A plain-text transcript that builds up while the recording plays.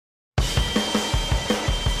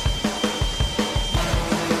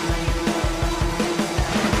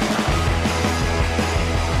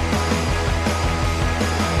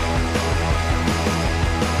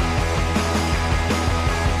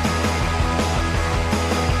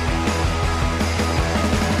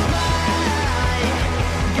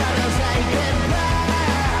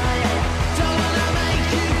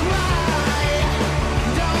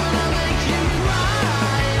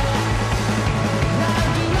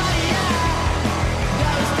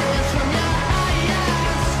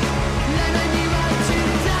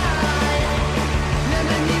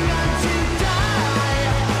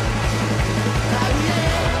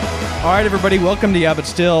All right, everybody, welcome to Yeah But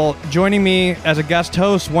Still. Joining me as a guest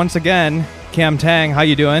host once again, Cam Tang. How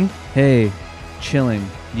you doing? Hey, chilling.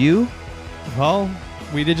 You? Well,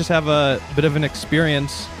 we did just have a bit of an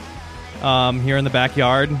experience here in the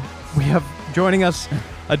backyard. We have joining us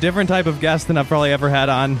a different type of guest than I've probably ever had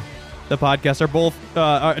on the podcast. They're both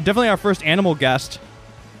definitely our first animal guest,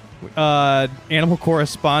 animal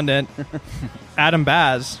correspondent, Adam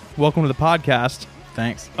Baz. Welcome to the podcast.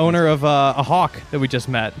 Thanks. Owner of a hawk that we just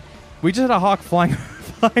met. We just had a hawk flying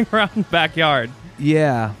around the backyard.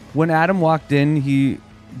 Yeah. When Adam walked in, he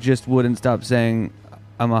just wouldn't stop saying,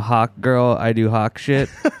 I'm a hawk girl, I do hawk shit.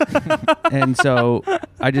 And so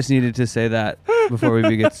I just needed to say that before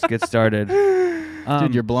we get started.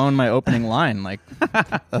 Dude, you're blowing my opening line. Like,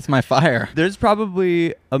 that's my fire. There's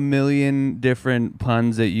probably a million different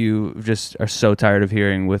puns that you just are so tired of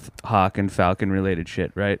hearing with hawk and falcon related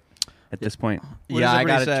shit, right? At this point. Yeah, I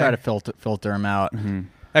got to say? try to filter them out. Mm-hmm.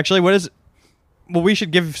 Actually, well, we should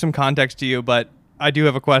give some context to you, but I do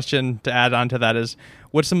have a question to add on to that is,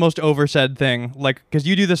 what's the most oversaid thing? Like, because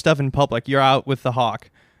you do this stuff in public, you're out with the hawk.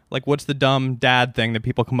 Like, what's the dumb dad thing that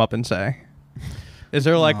people come up and say? Is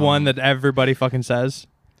there like one that everybody fucking says?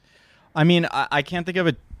 I mean, I can't think of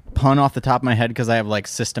a pun off the top of my head because I have like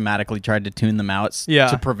systematically tried to tune them out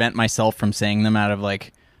to prevent myself from saying them out of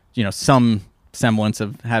like, some semblance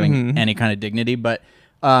of having any kind of dignity. But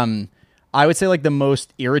I would say like the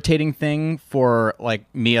most irritating thing for like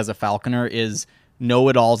me as a falconer is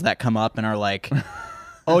know-it-alls that come up and are like,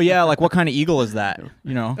 oh yeah, like what kind of eagle is that?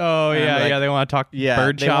 Oh yeah, like, yeah. They want to talk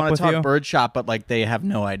bird they shop want with to talk you. bird shop, but like they have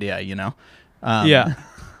no idea, Yeah,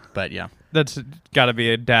 but yeah. that's got to be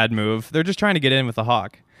a dad move. They're just trying to get in with the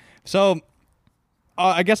hawk. So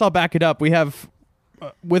I guess I'll back it up. We have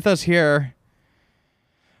with us here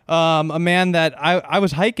a man that I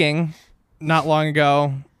was hiking not long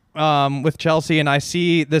ago with Chelsea, and I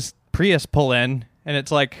see this Prius pull in, and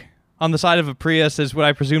it's like on the side of a Prius is what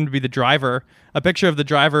I presume to be the driver, a picture of the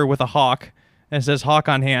driver with a hawk, and it says hawk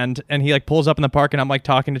on hand, and he like pulls up in the park, and I'm like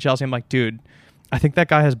talking to Chelsea, I'm like, dude, I think that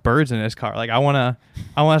guy has birds in his car. Like I wanna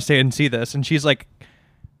stay and see this. And she's like,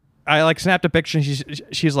 I like snapped a picture, and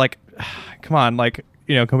she's like, come on, like,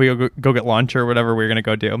 can we go get lunch or whatever we're gonna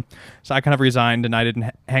go do? So I kind of resigned and I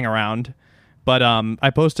didn't hang around. But I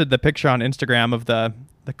posted the picture on Instagram of the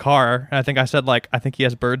car, and I think I said like, I think he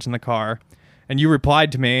has birds in the car. And you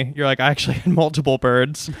replied to me. You're like, I actually had multiple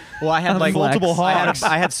birds. Well, I had like multiple hawks.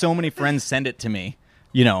 I had so many friends send it to me,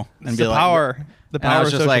 and it's be the like, power of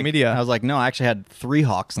social media. I was like, no, I actually had 3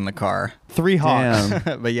 hawks in the car. 3 hawks.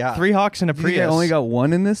 Damn. But yeah, 3 hawks in a Prius. You only got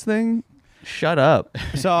one in this thing? Shut up.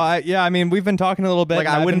 So I mean, we've been talking a little bit. like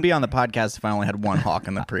I wouldn't be on the podcast if I only had 1 hawk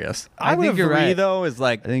in the Prius. I think you're 3 right. though is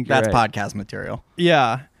like, think you're that's right. podcast material.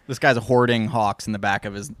 Yeah. This guy's hoarding hawks in the back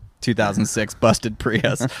of his 2006 busted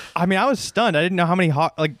Prius. I mean, I was stunned. I didn't know how many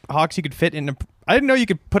hawks you could fit in. I didn't know you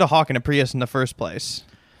could put a hawk in a Prius in the first place.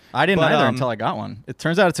 I didn't But, either until I got one. It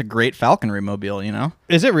turns out it's a great falconry mobile,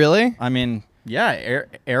 Is it really? I mean, yeah,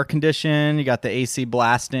 air conditioned, you got the AC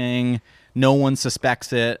blasting, no one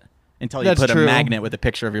suspects it until you That's put true. a magnet with a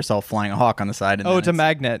picture of yourself flying a hawk on the side. And Oh, then it's a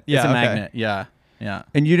magnet. Yeah, It's a okay. magnet, yeah.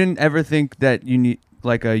 And you didn't ever think that you need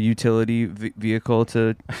like a utility vehicle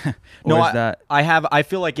to No, or is that I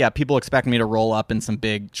feel like, yeah, people expect me to roll up in some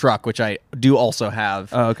big truck, which I do also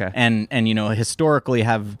have. Oh, okay. And historically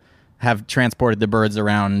have transported the birds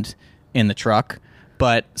around in the truck.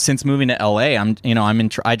 But since moving to LA,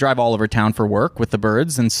 I drive all over town for work with the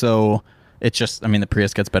birds, and so it's just, the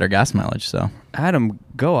Prius gets better gas mileage, so. Adam,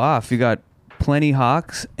 go off. You got plenty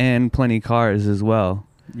hawks and plenty cars as well.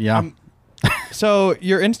 Yeah. So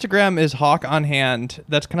your Instagram is hawk on hand.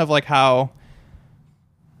 That's kind of like how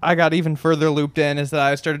I got even further looped in, is that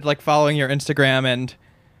I started like following your Instagram, and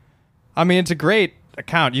I mean, it's a great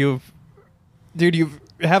account. You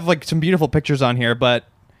have like some beautiful pictures on here, but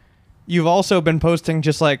you've also been posting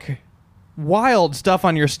just like wild stuff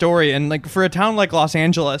on your story. And like for a town like Los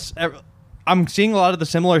Angeles, I'm seeing a lot of the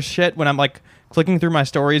similar shit when I'm like clicking through my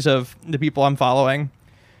stories of the people I'm following.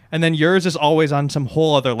 And then yours is always on some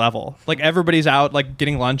whole other level. Like everybody's out like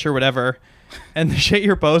getting lunch or whatever. And the shit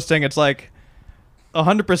you're posting, it's like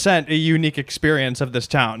 100% a unique experience of this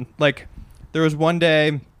town. Like there was one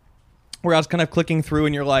day where I was kind of clicking through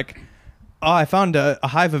and you're like, oh, I found a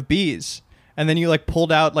hive of bees. And then you like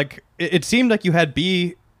pulled out like, it seemed like you had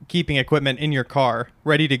bee keeping equipment in your car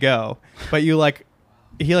ready to go. But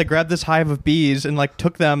he grabbed this hive of bees and like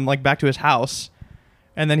took them like back to his house.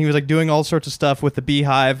 And then he was like doing all sorts of stuff with the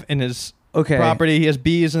beehive in his property. He has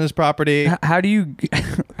bees in his property. How do you get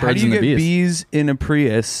and the bees. bees in a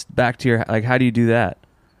Prius back to your, like, how do you do that?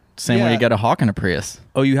 same way you get a hawk in a Prius.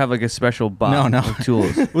 Oh, you have like a special box of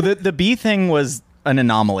tools. Well, the bee thing was an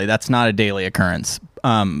anomaly. That's not a daily occurrence.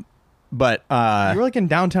 But you're like in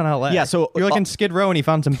downtown LA. Yeah, so you're like in Skid Row and he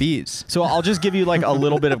found some bees. So I'll just give you like a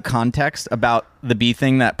little bit of context about the bee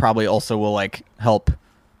thing that probably also will like help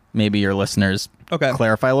maybe your listeners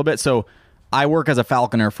clarify a little bit. So I work as a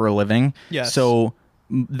falconer for a living. Yes. So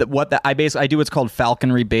I do what's called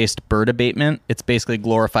falconry based bird abatement. It's basically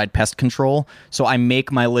glorified pest control. So I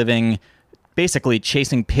make my living basically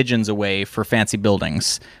chasing pigeons away for fancy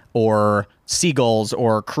buildings, or seagulls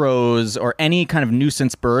or crows or any kind of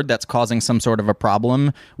nuisance bird that's causing some sort of a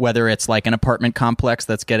problem, whether it's like an apartment complex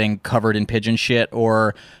that's getting covered in pigeon shit,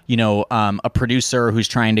 or a producer who's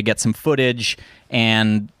trying to get some footage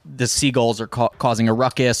and the seagulls are causing a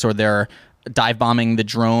ruckus, or they're dive bombing the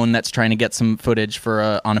drone that's trying to get some footage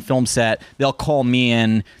for on a film set. They'll call me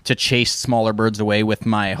in to chase smaller birds away with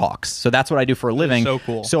my hawks. So that's what I do for a living. So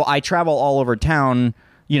cool. So I travel all over town,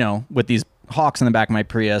 with these hawks in the back of my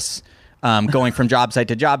Prius, going from job site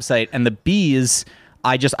to job site. And the bees,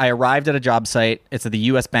 I arrived at a job site. It's at the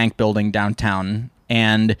US Bank building downtown.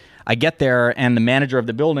 And I get there and the manager of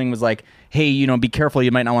the building was like, hey, be careful.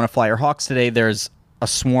 You might not want to fly your hawks today. There's a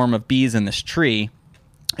swarm of bees in this tree.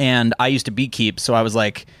 And I used to beekeep, so I was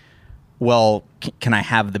like, well, can I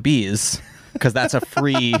have the bees? Because that's a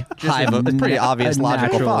free hive. It's pretty obvious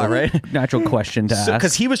logical thought, right? Natural question to ask.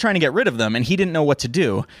 Because he was trying to get rid of them, and he didn't know what to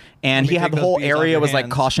do. And he had the whole area was like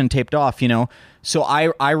caution taped off, So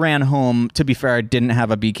I ran home. To be fair, I didn't have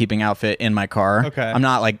a beekeeping outfit in my car. Okay. I'm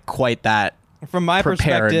not like quite that From my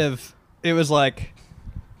prepared. perspective, it was like,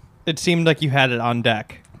 it seemed like you had it on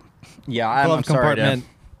deck. Yeah, I'm sorry. Compartment.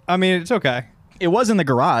 I mean, it's okay. It was in the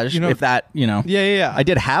garage, if that, Yeah. I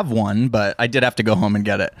did have one, but I did have to go home and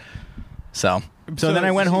get it. So then I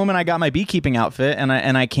went home and I got my beekeeping outfit, and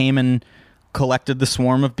I came and collected the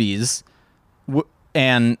swarm of bees,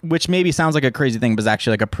 and which maybe sounds like a crazy thing, but it's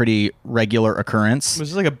actually like a pretty regular occurrence. Was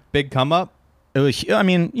this like a big come up? It was, it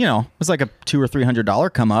was like a $200 or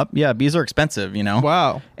 $300 come up. Yeah, bees are expensive,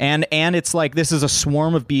 Wow. And it's like, this is a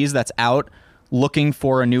swarm of bees that's out looking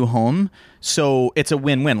for a new home. So it's a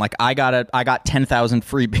win-win. Like I got 10,000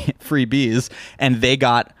 free bees, and they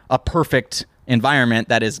got a perfect environment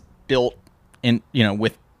that is built in,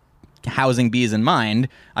 with housing bees in mind.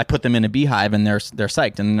 I put them in a beehive and they're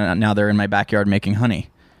psyched, and now they're in my backyard making honey.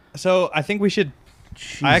 So I think we should.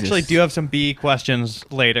 Jesus. I actually do have some bee questions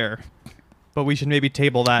later, but we should maybe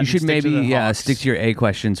table that. You should maybe hawks. stick to your A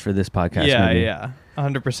questions for this podcast. Yeah, maybe. yeah,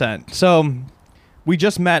 100%. So we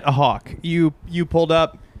just met a hawk. You pulled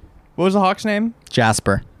up. What was the hawk's name?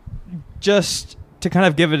 Jasper. Just to kind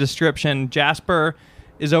of give a description, Jasper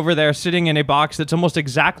is over there sitting in a box that's almost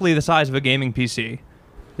exactly the size of a gaming PC,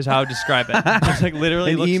 is how I would describe it. It's like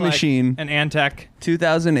literally An looks E-machine. like an Antec.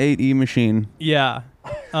 2008 E-machine. Yeah.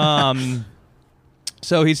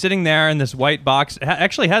 So he's sitting there in this white box. It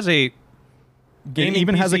actually has a gaming It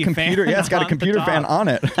even PC has a computer. fan Yeah, it's got a on computer the fan top. on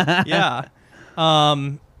it. Yeah.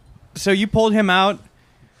 So you pulled him out.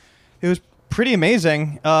 It was pretty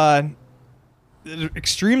amazing.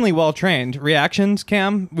 Extremely well trained. Reactions,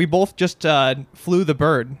 Cam. We both just flew the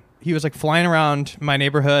bird. He was like flying around my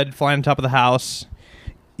neighborhood, flying on top of the house.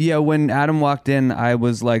 Yeah, when Adam walked in, I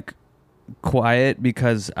was like quiet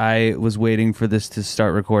because I was waiting for this to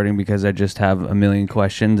start recording, because I just have a million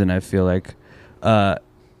questions, and I feel like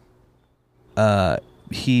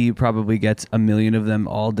he probably gets a million of them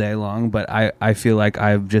all day long, but I feel like I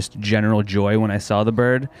have just general joy when I saw the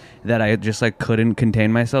bird that I just like couldn't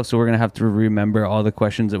contain myself. So we're going to have to remember all the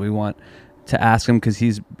questions that we want to ask him, because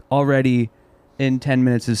he's already in 10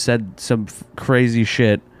 minutes has said some crazy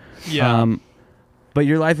shit. Yeah. But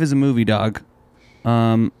your life is a movie, dog.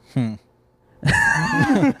 I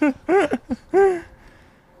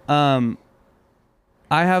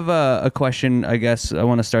have a question. I guess I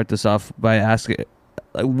want to start this off by asking.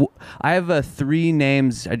 I have 3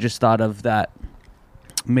 names I just thought of that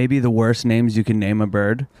maybe the worst names you can name a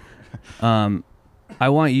bird. I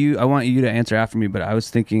want you to answer after me, but I was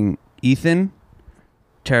thinking Ethan.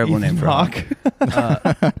 Terrible name for a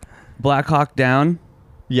hawk. Black Hawk Down.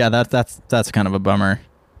 Yeah, that's kind of a bummer.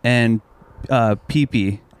 And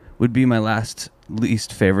Pee-Pee would be my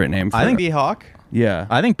least favorite name for I think Hawk. Yeah.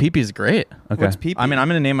 I think Pee-Pee's great. Okay. What's Pee-Pee? I mean, I'm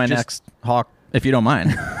going to name my next hawk, if you don't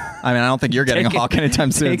mind. I mean, I don't think you're getting a hawk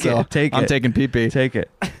anytime soon, so I'm taking Pee-Pee. Take it.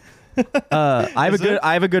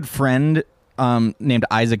 I have a good friend named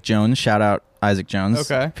Isaac Jones. Shout out Isaac Jones.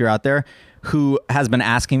 Okay. If you're out there, who has been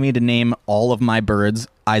asking me to name all of my birds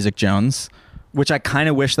Isaac Jones, which I kind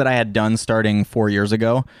of wish that I had done starting 4 years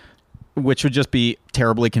ago. which would just be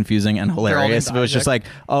terribly confusing and hilarious if it was just like,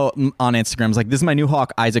 on Instagram, it's like, this is my new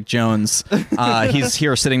hawk, Isaac Jones. He's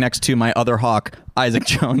here sitting next to my other hawk, Isaac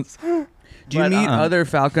Jones. Do you meet other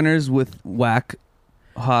falconers with whack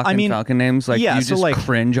hawk and falcon names? Like, you just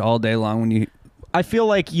cringe all day long when you... I feel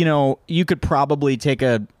like, you could probably take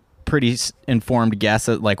a pretty informed guess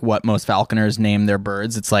at like what most falconers name their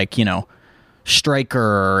birds. It's like,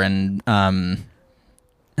 Striker and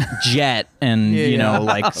Jet and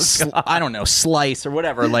I don't know, Slice or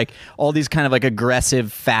whatever, like all these kind of like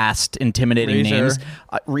aggressive, fast, intimidating names.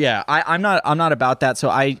 I'm not about that. So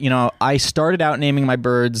I started out naming my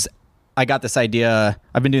birds. I got this idea.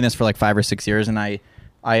 I've been doing this for like 5 or 6 years, and I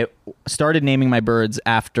started naming my birds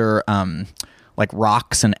after like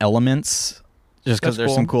rocks and elements, just because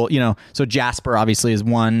there's some cool, so Jasper obviously is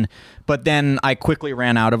one, but then I quickly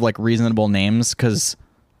ran out of like reasonable names because,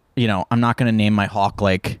 I'm not going to name my hawk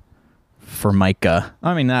like Formica.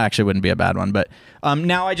 I mean, that actually wouldn't be a bad one, but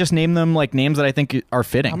now I just name them like names that I think are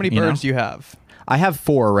fitting. How many birds do you have? I have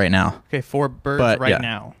 4 right now. Okay, 4 birds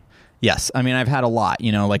now. Yes. I mean, I've had a lot,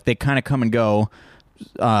 like they kind of come and go.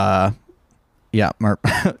 Yeah,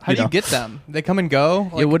 How do you get them? They come and go?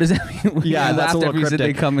 Like, what does that mean? Yeah, that's a little cryptic.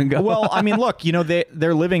 They come and go. Well, I mean, look,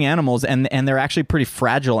 they're living animals, and they're actually pretty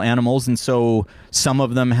fragile animals, and so some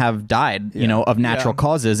of them have died, of natural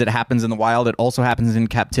causes. It happens in the wild. It also happens in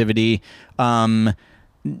captivity. One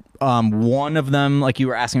of them, like you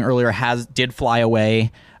were asking earlier, did fly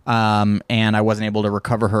away, and I wasn't able to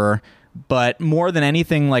recover her. But more than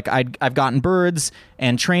anything, like I've gotten birds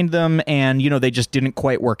and trained them, and they just didn't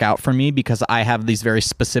quite work out for me because I have these very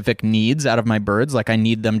specific needs out of my birds. Like I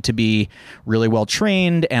need them to be really well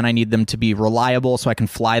trained, and I need them to be reliable so I can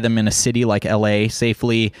fly them in a city like LA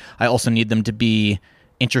safely. I also need them to be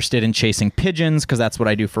interested in chasing pigeons because that's what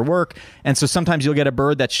I do for work. And so sometimes you'll get a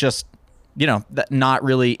bird that's just not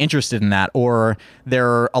really interested in that, or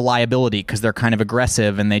they're a liability because they're kind of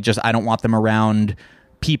aggressive and I don't want them around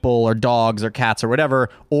people or dogs or cats or whatever.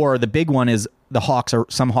 Or the big one is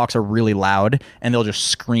some hawks are really loud and they'll just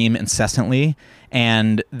scream incessantly,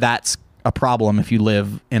 and that's a problem if you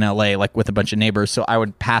live in LA like with a bunch of neighbors. So I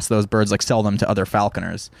would pass those birds, like sell them to other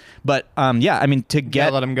falconers. But I mean, you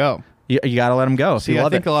gotta let them go. You gotta let them go. See, I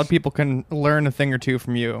think a lot of people can learn a thing or two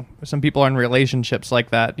from you. Some people are in relationships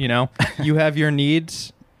like that. You have your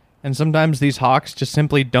needs, and sometimes these hawks just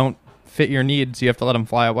simply don't fit your needs. You have to let them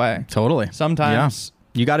fly away. Totally. Sometimes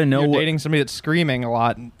you got to know you're dating somebody that's screaming a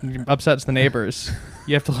lot and upsets the neighbors.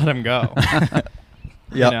 You have to let them go.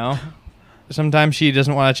 Sometimes she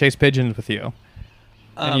doesn't want to chase pigeons with you.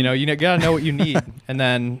 And you gotta know what you need,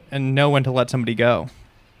 and know when to let somebody go.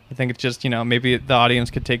 I think it's just maybe the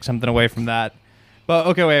audience could take something away from that. But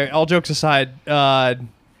okay, wait. All jokes aside, so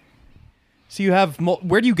you have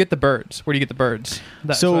where do you get the birds? Where do you get the birds?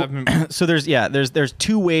 So there's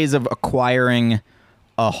 2 ways of acquiring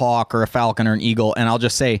a hawk or a falcon or an eagle, and I'll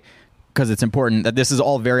just say, because it's important, that this is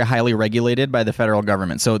all very highly regulated by the federal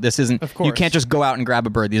government. So this isn't, you can't just go out and grab a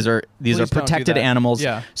bird. These are protected animals.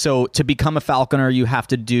 Yeah. So to become a falconer, you have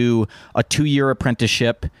to do a 2-year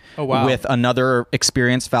apprenticeship with another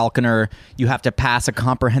experienced falconer. You have to pass a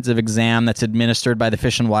comprehensive exam that's administered by the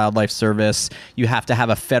Fish and Wildlife Service. You have to have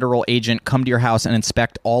a federal agent come to your house and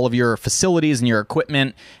inspect all of your facilities and your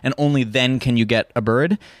equipment, and only then can you get a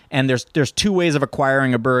bird. And there's 2 ways of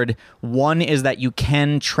acquiring a bird. One is that you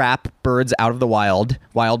can trap birds out of the wild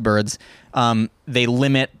birds. They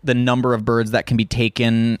limit the number of birds that can be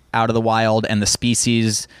taken out of the wild and the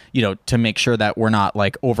species, to make sure that we're not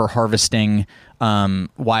like over harvesting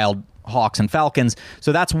wild hawks and falcons.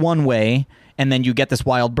 So that's one way. And then you get this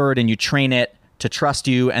wild bird and you train it to trust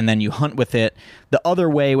you, and then you hunt with it. The other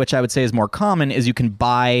way, which I would say is more common, is you can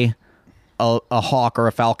buy a hawk or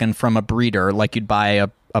a falcon from a breeder, like you'd buy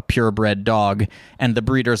a purebred dog, and the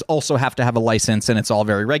breeders also have to have a license, and it's all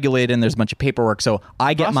very regulated, and there's a bunch of paperwork. So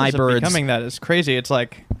I get my birds. Becoming that is crazy. It's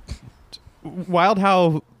like wild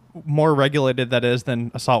how more regulated that is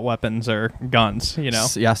than assault weapons or guns.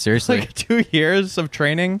 Yeah, seriously. Like 2 years of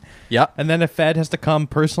training. Yeah, and then a Fed has to come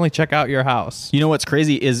personally check out your house. You know what's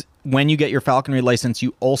crazy is when you get your falconry license,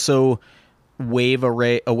 you also waive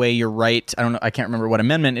away your right. I don't know. I can't remember what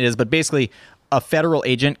amendment it is, but basically, a federal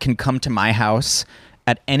agent can come to my house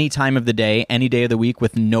at any time of the day, any day of the week,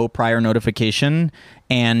 with no prior notification,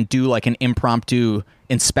 and do like an impromptu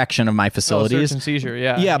inspection of my facilities. Search and seizure,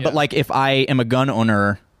 yeah. Yeah, but like if I am a gun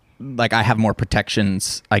owner, like I have more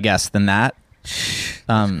protections, I guess, than that.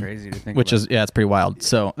 That's crazy to think which about. Is, it's pretty wild.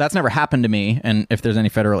 So that's never happened to me. And if there's any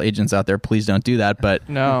federal agents out there, please don't do that. But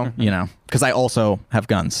no, because I also have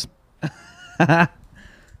guns.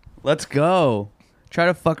 Let's go. Try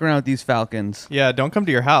to fuck around with these falcons. Yeah, don't come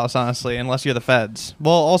to your house, honestly, unless you're the feds.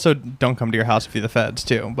 Well, also don't come to your house if you're the feds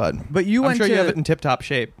too. But you I'm sure you have it in tip-top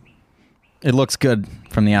shape. It looks good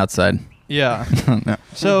from the outside. Yeah. No.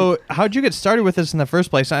 So how'd you get started with this in the first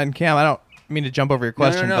place? And Cam, I don't mean to jump over your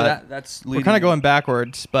question, No, but that's we're kind of going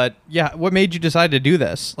backwards. But yeah, what made you decide to do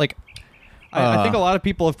this? Like, I think a lot of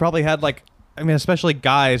people have probably had like, I mean, especially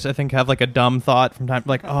guys, I think have like a dumb thought from time,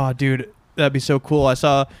 like, oh, dude, that'd be so cool. I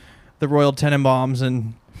saw the Royal Tenenbaums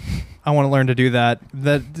and I want to learn to do that.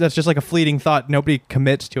 That's just like a fleeting thought. Nobody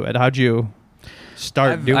commits to it. How'd you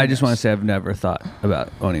start doing I just this? want to say I've never thought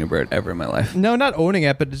about owning a bird ever in my life. No, not owning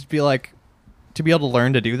it, but just be like, to be able to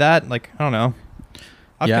learn to do that. Like, I don't know.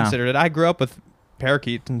 I've considered it. I grew up with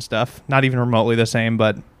parakeets and stuff. Not even remotely the same,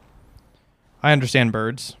 but I understand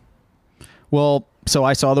birds. Well, so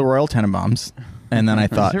I saw the Royal Tenenbaums, and then I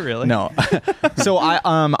thought, Is it really? No. So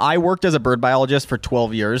I worked as a bird biologist for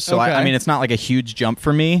 12 years. So Okay. I mean, it's not like a huge jump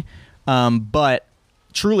for me, but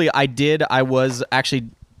truly, I was actually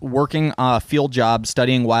working a field job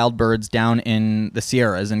studying wild birds down in the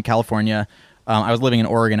Sierras in California. I was living in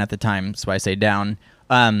Oregon at the time, so I say down.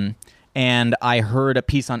 And I heard a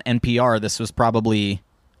piece on NPR. This was probably,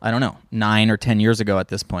 I don't know, 9 or 10 years ago at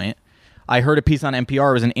this point. I heard a piece on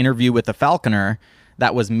NPR. It was an interview with a falconer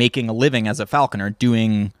that was making a living as a falconer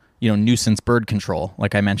doing, nuisance bird control,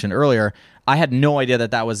 like I mentioned earlier. I had no idea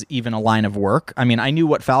that was even a line of work. I mean, I knew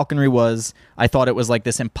what falconry was. I thought it was like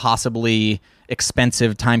this impossibly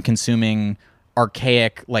expensive, time-consuming,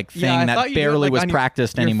 archaic thing that barely was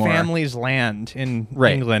practiced anymore. Your family's land in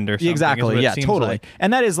England or something. Exactly. Yeah, totally. Like.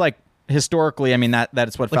 And that is like historically, I mean, that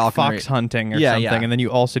is what like falconry, fox hunting or something, and then you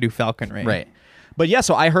also do falconry. Right. But yeah,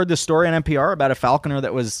 so I heard this story on NPR about a falconer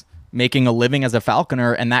that was making a living as a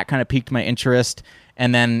falconer, and that kind of piqued my interest.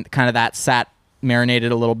 And then kind of that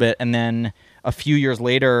marinated a little bit. And then a few years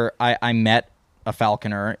later, I met a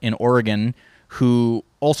falconer in Oregon who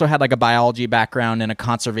also had like a biology background and a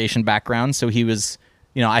conservation background. So he was,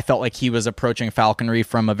 I felt like he was approaching falconry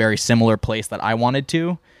from a very similar place that I wanted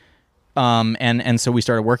to. And so we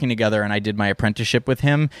started working together, and I did my apprenticeship with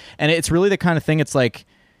him. And it's really the kind of thing, it's like,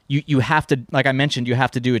 you have to, like I mentioned, you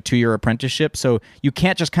have to do a 2-year apprenticeship. So you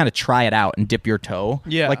can't just kind of try it out and dip your toe.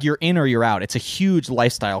 Yeah. Like you're in or you're out. It's a huge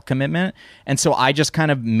lifestyle commitment. And so I just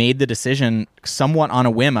kind of made the decision somewhat on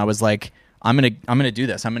a whim. I was like, I'm going to do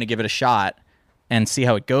this. I'm going to give it a shot and see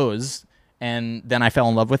how it goes. And then I fell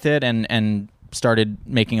in love with it and started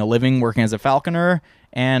making a living working as a falconer.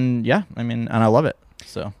 And yeah, I mean, and I love it.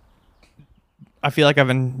 So I feel like I've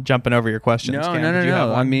been jumping over your questions. No, Cam. no. Did you have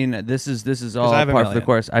one? I mean, this is all I have a part of the million.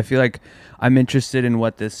 course. I feel like I'm interested in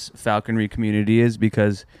what this falconry community is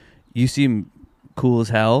because you seem cool as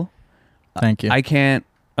hell. thank you. I can't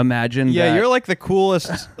imagine. Yeah, that. you're like the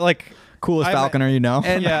coolest, like Coolest I'm- falconer,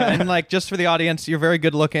 and like just for the audience, you're very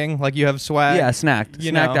good looking. Like you have swag. Yeah, snacked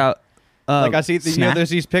You know. out. Like I see, snack? there's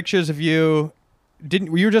these pictures of you.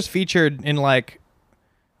 You were just featured in like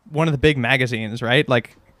one of the big magazines, right?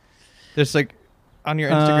 Like there's like on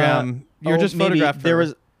your Instagram, you're just photographed. There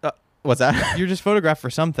was what's that? You're just photographed for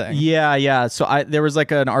something. Yeah. So there was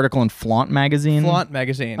like an article in Flaunt magazine. Flaunt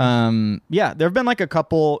magazine. Yeah, there have been like a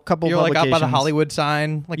couple You're like out by the publications. Hollywood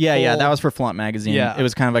sign. Like Yeah, full- that was for Flaunt magazine. Yeah. It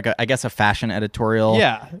was kind of like I guess a fashion editorial.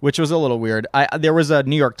 Yeah. which was a little weird. There was a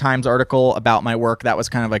New York Times article about my work that was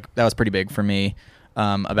kind of like that was pretty big for me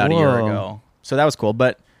about a year Whoa. ago. So that was cool.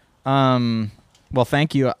 But well,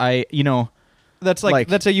 thank you. That's like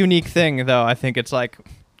that's a unique thing, though. I think it's like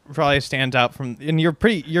probably stands out from, and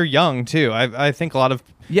you're young too. I think a lot of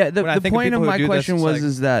Yeah, when I the think of point of people who my do this, question it's was like-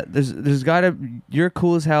 is that there's gotta you're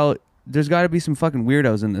cool as hell. There's gotta be some fucking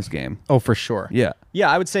weirdos in this game. Oh, for sure. Yeah, Yeah,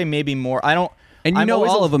 I would say maybe more. I don't. and you I'm know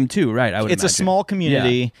always all a- of them too, right? I would. It's a imagine. small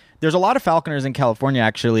community. Yeah. There's a lot of falconers in California,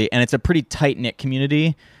 actually, and it's a pretty tight knit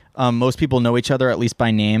community. Most people know each other, at least by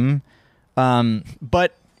name.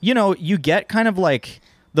 But you get kind of like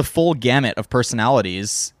the full gamut of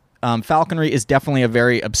personalities. Falconry is definitely a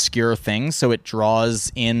very obscure thing, so it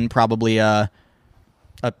draws in probably a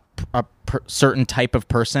certain type of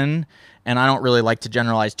person. And I don't really like to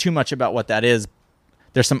generalize too much about what that is.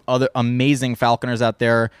 There's some other amazing falconers out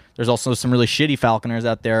there. There's also some really shitty falconers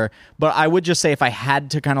out there. But I would just say if I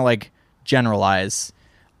had to kind of like generalize,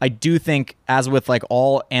 I do think, as with like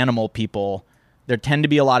all animal people, there tend to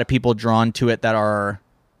be a lot of people drawn to it that are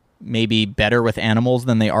maybe better with animals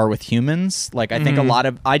than they are with humans. Like I think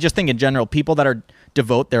I just think in general, people that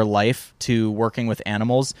devote their life to working with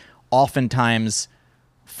animals oftentimes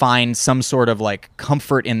find some sort of like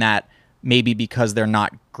comfort in that, maybe because they're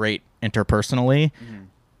not great interpersonally.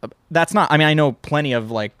 That's not, I mean, I know plenty of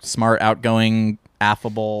like smart, outgoing,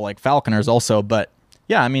 affable like falconers also, but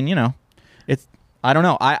yeah, I mean, I don't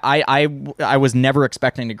know. I was never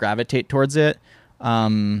expecting to gravitate towards it.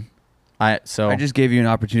 I just gave you an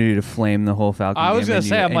opportunity to flame the whole Falcon. I was going to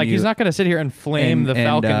say, I'm like, he's not going to sit here and flame the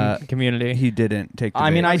Falcon community. He didn't take the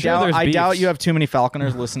I mean, bait. I doubt you have too many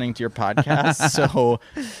Falconers listening to your podcast. So,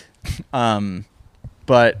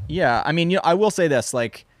 but yeah, I mean, I will say this,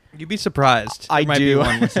 like, you'd be surprised. I there might do. Be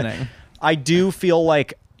one listening. I do feel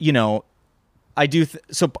like, I do.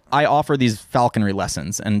 So I offer these falconry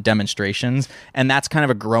lessons and demonstrations, and that's kind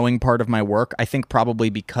of a growing part of my work. I think probably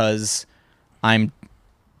because I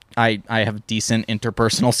have decent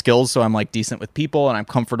interpersonal skills, so I'm like decent with people, and I'm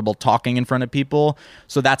comfortable talking in front of people.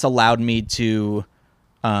 So that's allowed me to,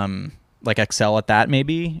 like excel at that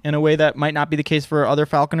maybe in a way that might not be the case for other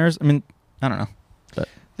falconers. I mean, I don't know. But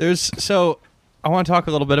I want to talk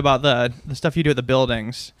a little bit about the stuff you do at the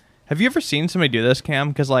buildings. Have you ever seen somebody do this, Cam?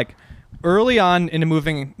 Because like early on into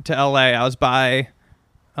moving to LA, I was by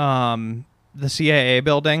the CAA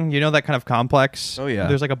building. You know that kind of complex? Oh, yeah.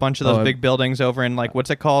 There's like a bunch of those big buildings over in like, what's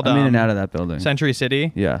it called? I'm in and out of that building. Century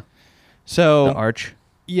City? Yeah. So the Arch?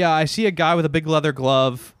 Yeah, I see a guy with a big leather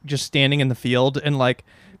glove just standing in the field, and like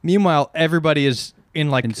meanwhile everybody is in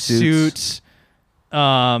like suits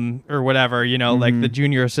or whatever, like the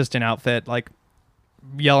junior assistant outfit, like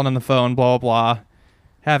yelling on the phone, blah, blah, blah,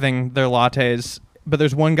 having their lattes. But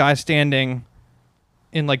there's one guy standing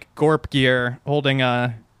in like Gorp gear holding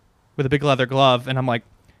with a big leather glove, and I'm like,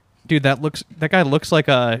 dude, that guy looks like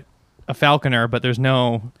a falconer, but there's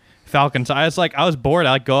no falcon. So I was bored.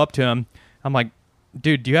 I go up to him. I'm like,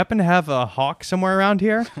 dude, do you happen to have a hawk somewhere around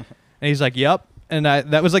here? And he's like, yep. And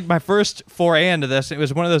that was like my first foray into this. It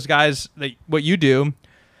was one of those guys that what you do.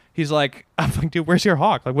 He's like, I'm like, dude, where's your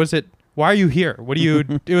hawk? Like, what is it? Why are you here? What do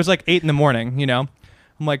you? It was like 8 a.m. I'm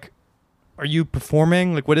like, are you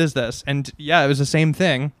performing? Like, what is this? And yeah, it was the same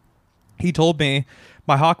thing. He told me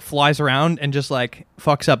my hawk flies around and just like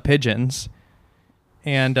fucks up pigeons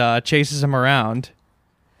and chases them around,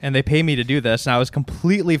 and they pay me to do this. And I was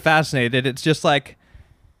completely fascinated. It's just like,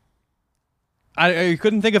 I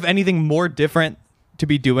couldn't think of anything more different to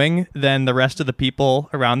be doing than the rest of the people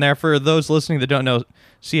around there. For those listening that don't know,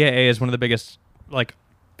 CAA is one of the biggest like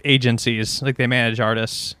agencies. Like they manage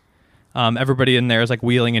artists. Everybody in there is like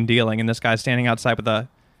wheeling and dealing, and this guy's standing outside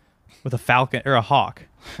with a falcon or a hawk.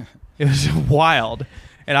 It was wild,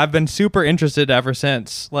 and I've been super interested ever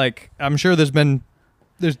since. Like I'm sure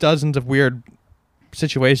there's dozens of weird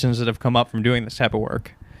situations that have come up from doing this type of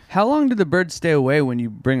work. How long do the birds stay away when you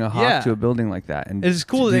bring a hawk to a building like that? And it's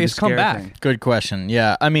cool that they just come back. Thing? Good question.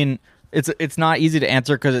 Yeah, I mean, it's not easy to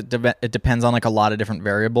answer because it depends on like a lot of different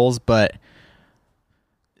variables, but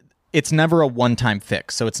it's never a one-time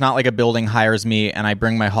fix. So it's not like a building hires me and I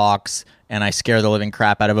bring my hawks and I scare the living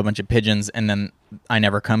crap out of a bunch of pigeons and then I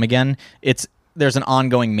never come again. There's an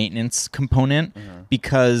ongoing maintenance component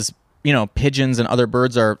because pigeons and other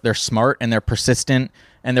birds they're smart and they're persistent.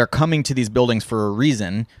 And they're coming to these buildings for a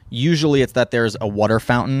reason. Usually it's that there's a water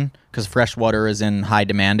fountain because fresh water is in high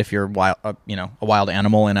demand if you're a wild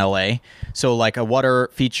animal in LA. So like a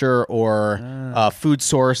water feature or a food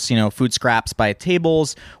source, food scraps by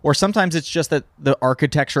tables. Or sometimes it's just that the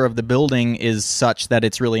architecture of the building is such that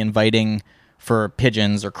it's really inviting for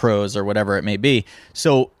pigeons or crows or whatever it may be.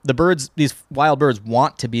 So these wild birds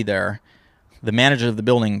want to be there. The managers of the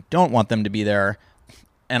building don't want them to be there.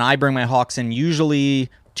 And I bring my hawks in usually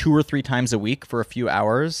 2 or 3 times a week for a few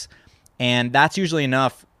hours. And that's usually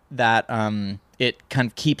enough that it kind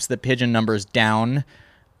of keeps the pigeon numbers down.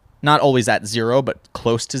 Not always at 0, but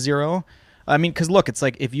close to 0. I mean, because look, it's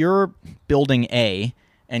like if you're building A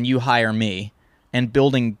and you hire me, and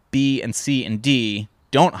building B and C and D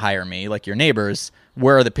don't hire me, like your neighbors,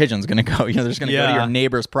 where are the pigeons going to go? They're just going to go to your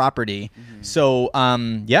neighbor's property. Mm-hmm. So, I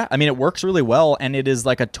mean, it works really well. And it is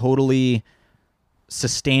like a totally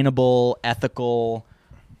sustainable, ethical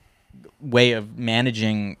way of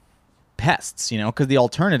managing pests, because the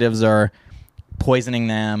alternatives are poisoning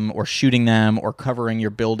them or shooting them or covering your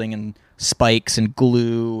building in spikes and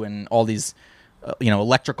glue and all these,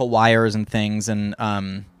 electrical wires and things. And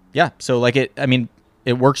so like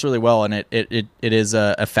it works really well, and it is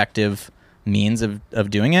a effective means of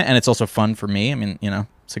doing it, and it's also fun for me. I mean,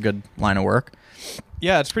 it's a good line of work.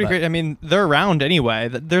 Yeah, it's pretty great. I mean, they're around anyway.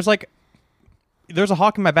 There's a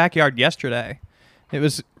hawk in my backyard yesterday. It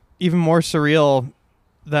was even more surreal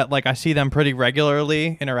that like I see them pretty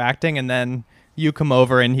regularly interacting, and then you come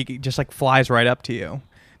over and he just like flies right up to you.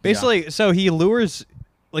 Basically, so he lures,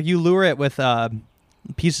 like you lure it with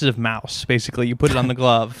pieces of mouse. Basically, you put it on the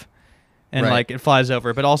glove, and like it flies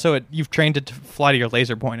over. But also, you've trained it to fly to your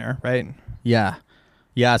laser pointer, right? Yeah.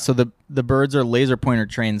 So the birds are laser pointer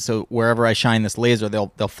trained. So wherever I shine this laser,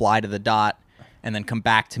 they'll fly to the dot. and then come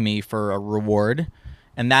back to me for a reward.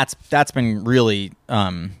 And that's been really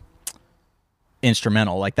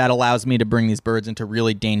instrumental. Like that allows me to bring these birds into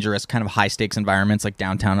really dangerous kind of high stakes environments like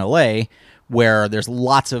downtown LA, where there's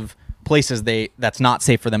lots of places that's not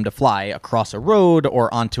safe for them to fly across a road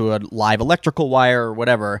or onto a live electrical wire or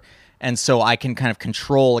whatever. And so I can kind of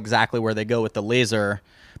control exactly where they go with the laser.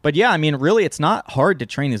 But yeah, I mean, really, it's not hard to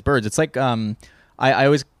train these birds. It's like I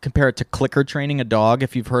always compare it to clicker training a dog,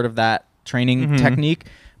 if you've heard of that training technique.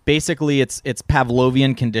 Basically, it's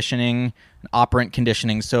Pavlovian conditioning, operant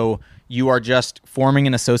conditioning. So you are just forming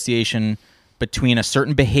an association between a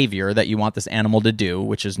certain behavior that you want this animal to do,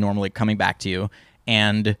 which is normally coming back to you,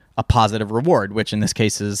 and a positive reward, which in this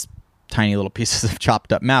case is tiny little pieces of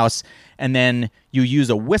chopped up mouse. And then you use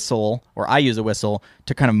a whistle, or I use a whistle,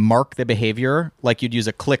 to kind of mark the behavior, like you'd use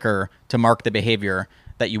a clicker to mark the behavior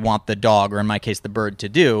that you want the dog, or in my case, the bird, to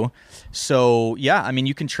do. So yeah, I mean,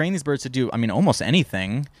 you can train these birds to do, I mean, almost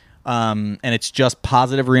anything. And it's just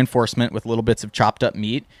positive reinforcement with little bits of chopped up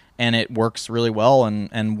meat, and it works really well.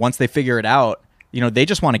 And once they figure it out, they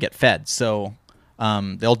just want to get fed. So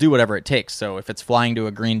they'll do whatever it takes. So if it's flying to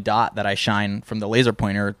a green dot that I shine from the laser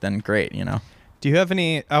pointer, then great, Do you have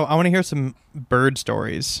any, I want to hear some bird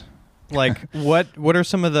stories. Like what are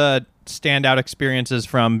some of the standout experiences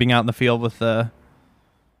from being out in the field with the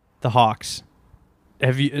hawks?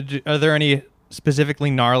 Are there any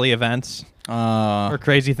specifically gnarly events or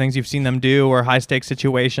crazy things you've seen them do, or high stakes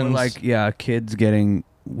situations? Or like, kids getting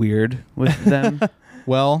weird with them.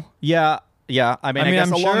 Well, yeah. I mean, I guess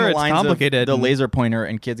I'm along sure the it's lines complicated. of the laser pointer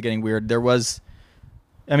and kids getting weird, there was,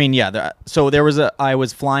 I mean, yeah. I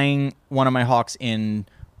was flying one of my hawks in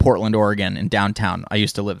Portland, Oregon, in downtown. I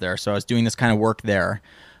used to live there, so I was doing this kind of work there,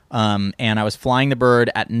 and I was flying the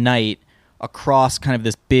bird at night across kind of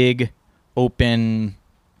this big open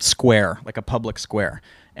square, like a public square.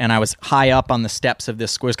 And I was high up on the steps of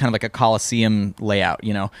this square. It's kind of like a Coliseum layout,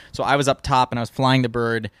 So I was up top, and I was flying the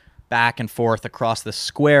bird back and forth across the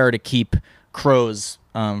square to keep crows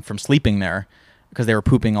from sleeping there because they were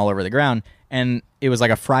pooping all over the ground. And it was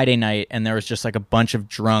like a Friday night, and there was just like a bunch of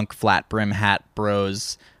drunk flat brim hat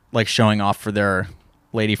bros like showing off for their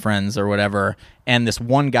lady friends or whatever. And this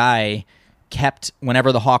one guy kept,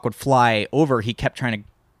 whenever the hawk would fly over, he kept trying to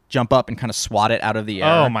jump up and kind of swat it out of the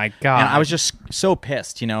air. Oh my God. And I was just so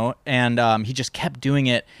pissed, and he just kept doing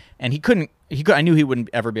it, and I knew he wouldn't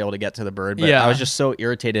ever be able to get to the bird, but I was just so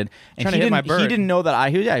irritated. And he didn't know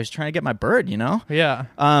that he was trying to get my bird, Yeah.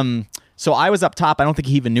 So I was up top. I don't think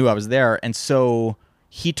he even knew I was there. And so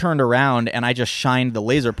he turned around, and I just shined the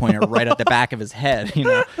laser pointer right at the back of his head,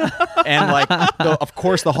 And of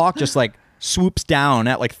course the hawk just like swoops down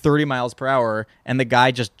at like 30 miles per hour, and the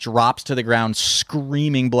guy just drops to the ground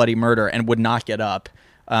screaming bloody murder and would not get up.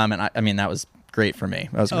 And I mean, that was great for me.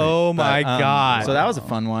 That was great. Oh my God. So that was a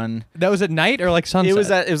fun one. That was at night or like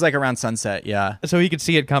sunset? It was like around sunset, yeah. So he could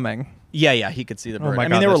see it coming. Yeah, he could see the bird. my I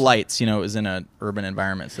mean, God, there were lights, it was in an urban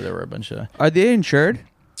environment, so there were a bunch of... Are they insured?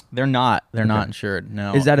 They're not. They're not insured,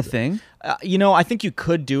 no. Is that a thing? I think you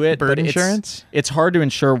could do it. Bird but insurance? It's hard to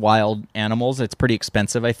insure wild animals. It's pretty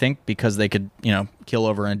expensive, I think, because they could, kill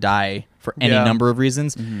over and die for any number of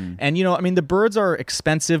reasons. Mm-hmm. And, I mean, the birds are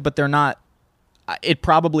expensive, but they're not... It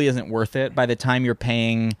probably isn't worth it by the time you're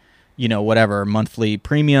paying, whatever, monthly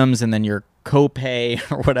premiums and then your copay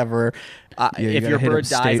or whatever. If your bird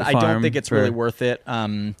dies, I don't think it's really worth it.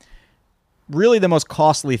 Really, the most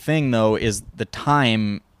costly thing, though, is the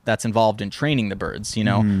time that's involved in training the birds,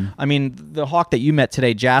 I mean, the hawk that you met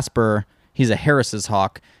today, Jasper, he's a Harris's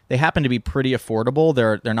hawk. They happen to be pretty affordable.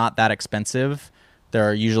 They're not that expensive.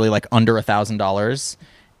 They're usually like under $1,000.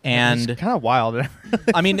 And it's kind of wild.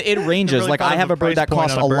 I mean, it ranges. Really like I have a bird that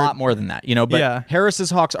costs a lot more than that, but Harris's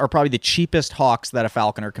hawks are probably the cheapest hawks that a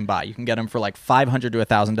falconer can buy. You can get them for like $500 to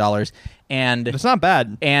 $1,000, and it's not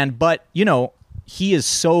bad. But he is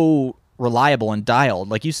so reliable and dialed,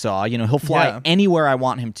 like you saw. He'll fly anywhere I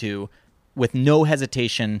want him to, with no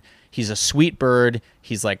hesitation. He's a sweet bird.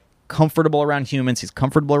 He's like comfortable around humans. He's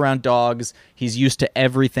comfortable around dogs. He's used to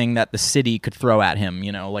everything that the city could throw at him.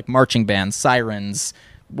 Like marching bands, sirens,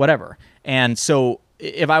 whatever. And so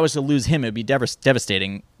if I was to lose him, it would be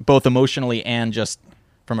devastating, both emotionally and just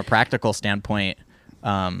from a practical standpoint.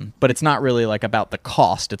 But it's not really like about the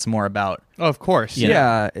cost. It's more about... Oh, of course.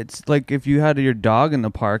 Yeah. It's like if you had your dog in the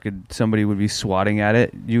park and somebody would be swatting at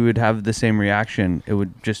it, you would have the same reaction. It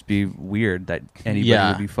would just be weird that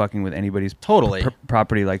anybody would be fucking with anybody's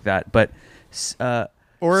property like that. But...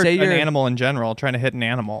 or say an animal in general, trying to hit an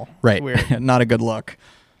animal. Right. Weird. Not a good look.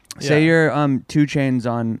 Say you're 2 Chains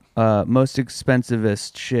on most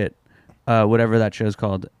expensivest shit, whatever that show's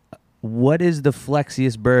called. What is the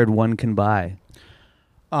flexiest bird one can buy?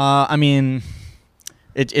 I mean,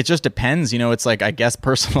 it just depends. It's like, I guess,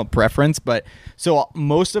 personal preference. But so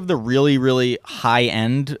most of the really, really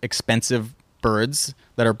high-end, expensive birds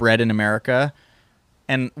that are bred in America,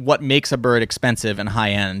 and what makes a bird expensive and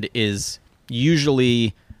high-end is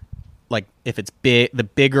usually like if it's big, the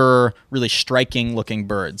bigger, really striking-looking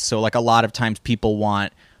birds. So like a lot of times people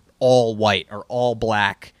want all white or all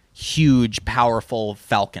black, huge, powerful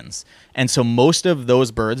falcons. And so most of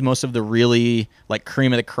those birds, most of the really like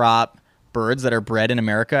cream of the crop birds that are bred in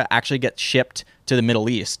America actually get shipped to the Middle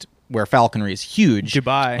East where falconry is huge.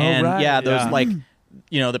 Dubai. And those Yeah. like,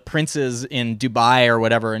 the princes in Dubai or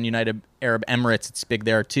whatever, in United Arab Emirates, it's big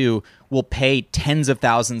there too, will pay tens of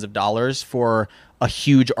thousands of dollars for a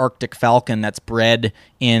huge Arctic falcon that's bred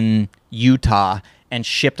in Utah and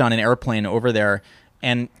shipped on an airplane over there.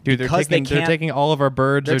 And Dude, they're taking all of our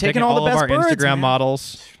birds. They're taking all the of best our birds, Instagram man.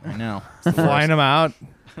 models, I know. flying them out.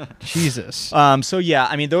 Jesus. So yeah,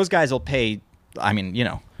 I mean, those guys will pay, I mean,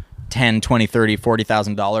 $10, $20, $30,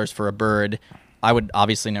 $40,000 for a bird. I would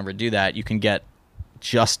obviously never do that. You can get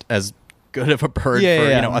just as good of a bird for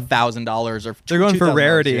 $1,000 or they're going for $2,000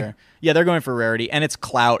 rarity. here. Yeah, they're going for rarity, and it's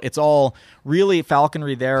clout. It's all really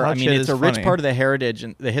falconry there. Clout I mean, shit it's is a rich funny. part of the heritage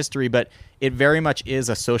and the history, but it very much is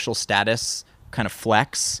a social status kind of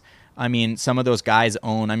flex. I mean, some of those guys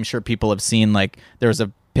own, I'm sure people have seen, like, there's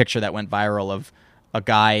a picture that went viral of a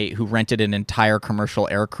guy who rented an entire commercial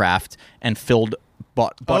aircraft and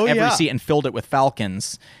bought every seat and filled it with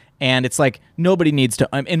falcons. And it's like, nobody needs to,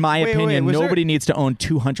 in my opinion, nobody needs to own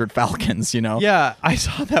 200 falcons, Yeah, I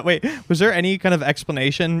saw that. Wait, was there any kind of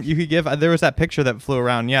explanation you could give? There was that picture that flew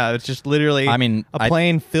around. Yeah, it's just literally a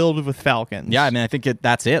plane filled with falcons. Yeah, I mean, I think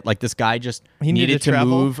that's it. Like, this guy just he needed to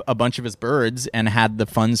travel. move a bunch of his birds and had the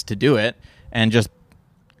funds to do it, and just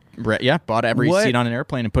bought every seat on an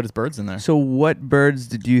airplane and put his birds in there. So what birds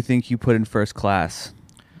did you think you put in first class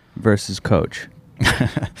versus coach?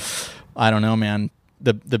 I don't know, man.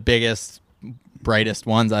 The biggest, brightest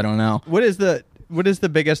ones, I don't know. What is the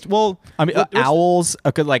biggest? Well, I mean, owls,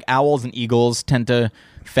 like owls and eagles tend to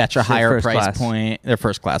fetch a higher price class. point. They're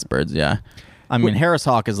first class birds, yeah. I mean, Harris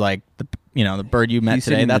Hawk is like the bird you met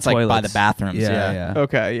today. That's like by the bathrons. Yeah.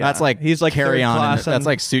 Okay, yeah. That's like he's like carry third on. class That's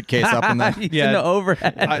like suitcase up in there. He's in the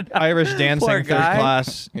overhead. Irish dancing Poor third guy.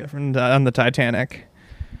 class on the Titanic.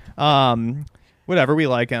 Whatever, we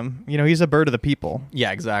like him. He's a bird of the people.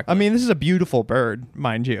 Yeah, exactly. I mean, this is a beautiful bird,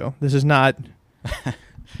 mind you. This is not.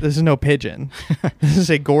 This is no pigeon. This is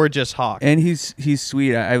a gorgeous hawk. And he's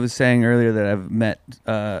sweet. I was saying earlier that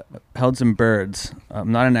I've held some birds.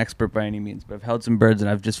 I'm not an expert by any means, but I've held some birds, and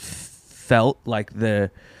I've just felt like the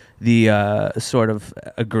sort of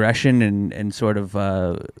aggression and sort of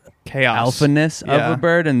Chaos, alphaness of a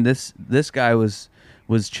bird. And this guy was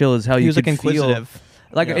chill as hell. He was like could inquisitive. Feel,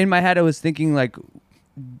 like in my head, I was thinking like,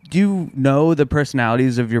 do you know the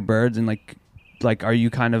personalities of your birds, and like are you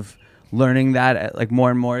kind of learning that like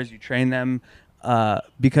more and more as you train them?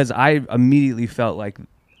 Because I immediately felt like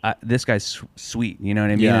this guy's sweet. You know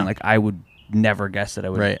what I mean? Yeah. And like I would never guess that I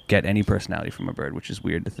would Right. get any personality from a bird, which is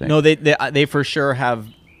weird to think. No, they for sure have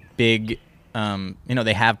big.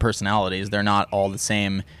 They have personalities. They're not all the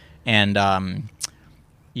same, and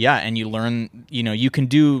yeah, and you learn. You can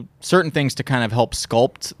do certain things to kind of help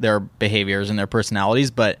sculpt their behaviors and their personalities,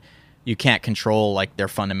 but you can't control like their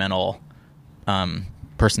fundamental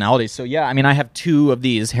personalities. So yeah, I mean, I have two of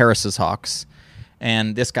these Harris's hawks,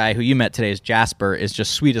 and this guy who you met today is Jasper, is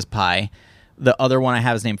just sweet as pie. The other one I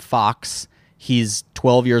have is named Fox. He's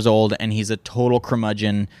 12 years old, and he's a total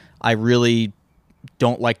curmudgeon. I really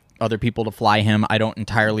don't like other people to fly him. I don't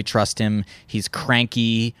entirely trust him. He's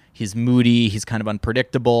cranky. He's moody. He's kind of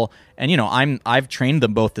unpredictable. And I've trained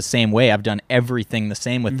them both the same way. I've done everything the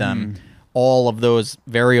same with them. All of those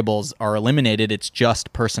variables are eliminated. It's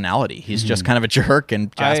just personality. He's just kind of a jerk,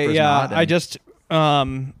 and Jasper's not. I just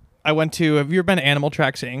I went to. Have you ever been to Animal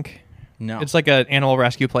Tracks Inc.? No. It's like an animal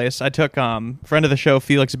rescue place. I took friend of the show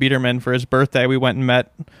Felix Biederman for his birthday. We went and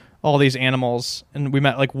met all these animals, and we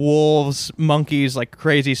met like wolves, monkeys, like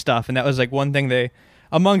crazy stuff. And that was like one thing they,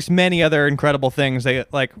 amongst many other incredible things, they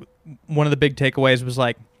like one of the big takeaways was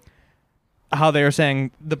like how they were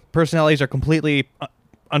saying the personalities are completely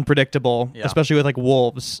unpredictable, especially with like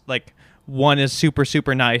wolves. Like one is super,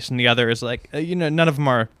 super nice, and the other is like, none of them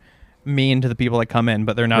are mean to the people that come in,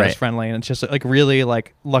 but they're not as friendly, and it's just like really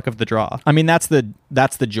like luck of the draw. I mean, that's the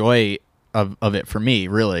joy of it for me,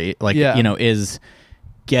 really. Like, is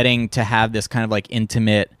getting to have this kind of like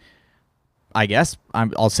intimate, I guess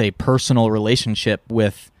I'll say personal relationship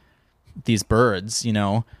with these birds,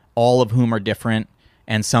 all of whom are different,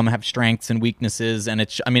 and some have strengths and weaknesses, and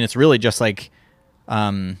it's really just like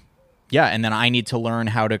and then I need to learn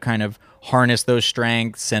how to kind of harness those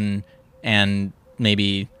strengths and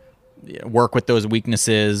maybe work with those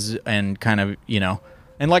weaknesses and kind of,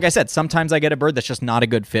 and like I said, sometimes I get a bird that's just not a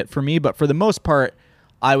good fit for me, but for the most part,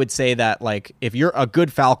 I would say that like if you're a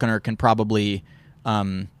good falconer can probably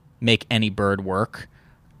make any bird work.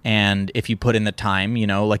 And if you put in the time,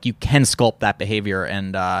 like you can sculpt that behavior.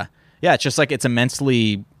 And it's just like it's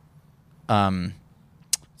immensely, what's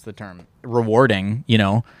the term? Rewarding,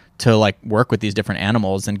 to like work with these different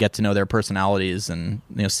animals and get to know their personalities and,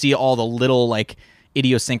 see all the little like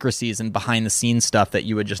idiosyncrasies and behind the scenes stuff that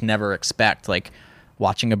you would just never expect. Like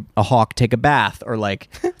watching a hawk take a bath or like,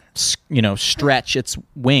 stretch its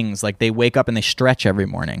wings. Like they wake up and they stretch every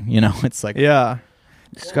morning, it's like, yeah.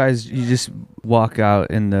 Guys, you just walk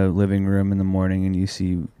out in the living room in the morning and you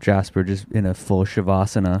see Jasper just in a full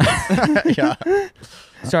shavasana. Yeah.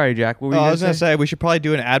 Sorry, Jack. What were you I was going to say we should probably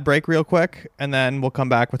do an ad break real quick, and then we'll come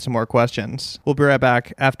back with some more questions. We'll be right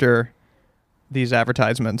back after these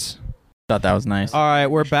advertisements. Thought that was nice. All right,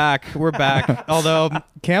 we're back. We're back. Although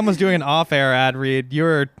Cam was doing an off-air ad read, you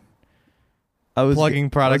were plugging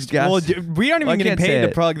products. Well, we aren't even getting paid to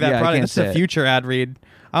plug that product. It's a future ad read.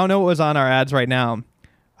 I don't know what was on our ads right now.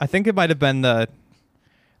 I think it might have been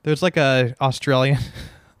there's like a Australian.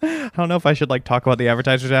 I don't know if I should like talk about the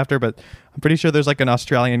advertisers after, but I'm pretty sure there's like an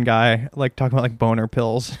Australian guy like talking about like boner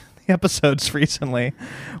pills. The episodes recently,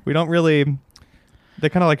 we don't really. They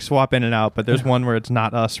kind of like swap in and out, but there's one where it's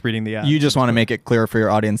not us reading the ad. You just want to make it clear for your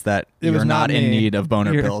audience that you're not in need of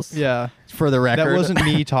boner pills. Yeah. For the record. That wasn't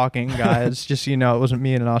me talking, guys. Just so you know, it wasn't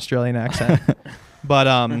me in an Australian accent. But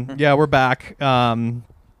yeah, we're back.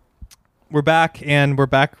 We're back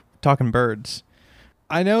talking birds.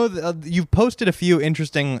 I know you've posted a few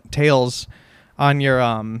interesting tales on your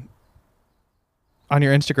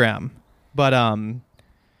Instagram, but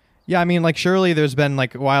yeah, I mean, like surely there's been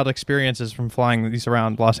like wild experiences from flying these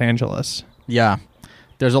around Los Angeles. Yeah,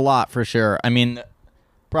 there's a lot for sure. I mean,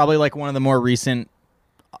 probably like one of the more recent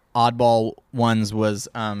oddball ones was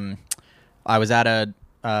I was at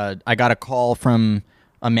I got a call from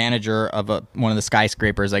a manager of one of the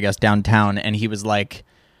skyscrapers, I guess, downtown, and he was like,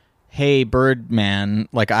 "Hey, Birdman,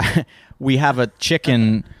 like we have a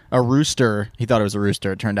chicken, a rooster." He thought it was a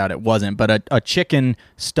rooster. It turned out it wasn't, but a chicken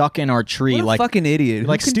stuck in our tree. What a like fucking idiot!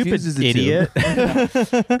 Like stupid idiot.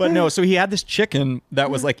 But no, so he had this chicken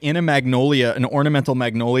that was like in an ornamental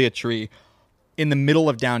magnolia tree, in the middle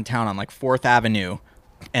of downtown on like 4th Avenue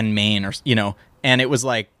and Main, or and it was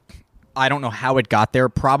like, I don't know how it got there.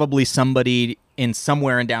 Probably somebody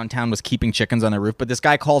somewhere in downtown was keeping chickens on their roof. But this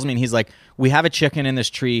guy calls me and he's like, "We have a chicken in this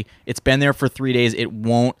tree. It's been there for 3 days. It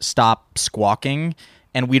won't stop squawking,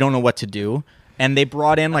 and we don't know what to do." And they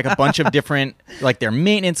brought in like a bunch of different, like their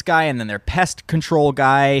maintenance guy and then their pest control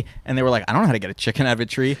guy, and they were like, "I don't know how to get a chicken out of a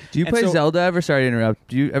tree." Do you play Zelda ever? Sorry to interrupt.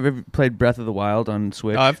 Do you ever played Breath of the Wild on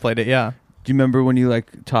Switch? Oh, I've played it, yeah. Do you remember when you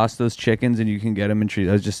like toss those chickens and you can get them in trees?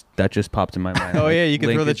 That just popped in my mind. Oh, like, yeah, you can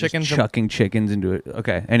Link throw the is just chickens. Chucking chickens into it.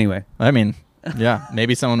 Okay, anyway. I mean, yeah,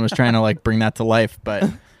 maybe someone was trying to like bring that to life,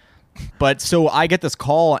 but so I get this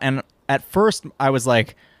call, and at first I was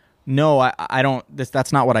like, "No, I don't.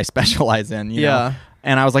 That's not what I specialize in." You know?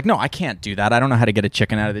 And I was like, "No, I can't do that. I don't know how to get a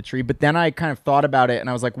chicken out of the tree." But then I kind of thought about it, and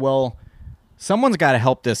I was like, "Well, someone's got to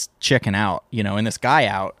help this chicken out, and this guy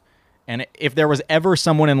out. And if there was ever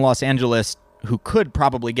someone in Los Angeles who could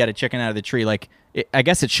probably get a chicken out of the tree, like I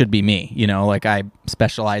guess it should be me, like I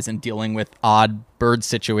specialize in dealing with odd bird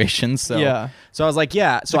situations." So I was like,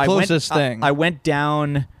 yeah. So I went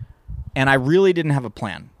down, and I really didn't have a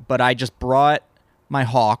plan, but I just brought my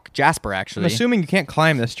hawk, Jasper, actually. I'm assuming you can't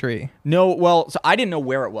climb this tree. No, well, so I didn't know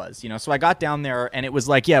where it was, So I got down there, and it was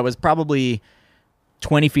like, it was probably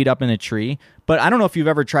 20 feet up in a tree. But I don't know if you've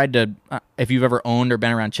ever if you've ever owned or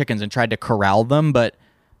been around chickens and tried to corral them, but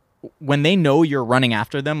when they know you're running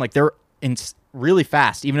after them, like they're really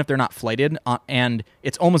fast, even if they're not flighted, and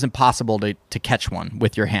it's almost impossible to catch one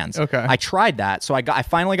with your hands. Okay. I tried that, so I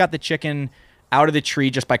finally got the chicken out of the tree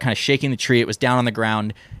just by kind of shaking the tree. It was down on the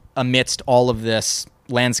ground amidst all of this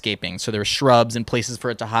landscaping, so there were shrubs and places for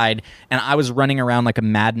it to hide, and I was running around like a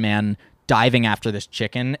madman diving after this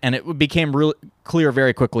chicken, and it became real clear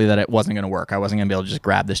very quickly that it wasn't going to work. I wasn't going to be able to just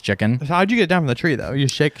grab this chicken. So how'd you get down from the tree, though? You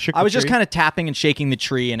shook I was the just kind of tapping and shaking the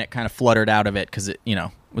tree, and it kind of fluttered out of it because it,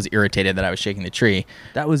 was irritated that I was shaking the tree.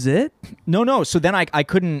 That was it? No. So then I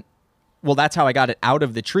couldn't well, that's how I got it out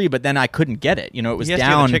of the tree, but then I couldn't get it. You know, it was He has to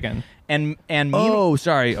down. get the chicken. And Oh,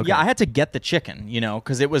 sorry. Okay. yeah, I had to get the chicken, you know,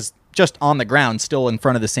 because it was just on the ground, still in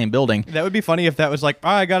front of the same building. That would be funny if that was like, oh,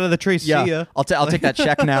 I got out of the tree. Yeah, See ya. I'll take that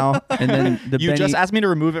check now. And then You just asked me to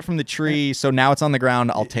remove it from the tree, so now it's on the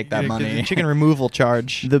ground. I'll take that The money. chicken removal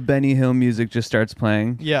charge. the Benny Hill music just starts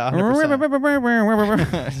playing. Yeah,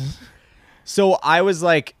 100%. So I was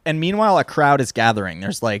like, and meanwhile, a crowd is gathering.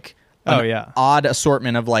 There's like an odd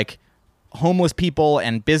assortment of like homeless people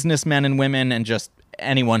and businessmen and women and just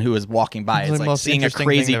anyone who is walking by. It's It's the like most seeing a interesting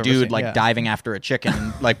crazy thing I've ever dude seen, like yeah. diving after a chicken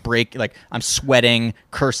and like I'm sweating,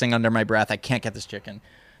 cursing under my breath. I can't get this chicken.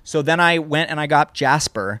 So then I went and I got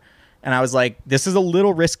Jasper, and I was like, this is a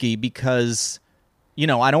little risky because, you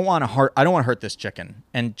know, I don't want to hurt this chicken.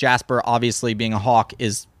 And Jasper, obviously being a hawk,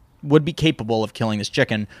 would be capable of killing this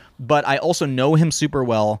chicken, but I also know him super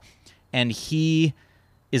well, and he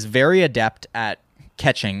is very adept at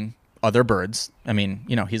catching other birds. I mean,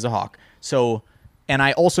 you know, he's a hawk. So, and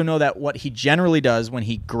I also know that what he generally does when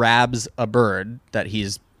he grabs a bird that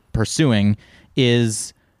he's pursuing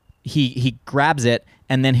is he grabs it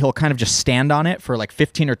and then he'll kind of just stand on it for like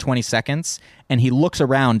 15 or 20 seconds, and he looks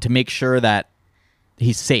around to make sure that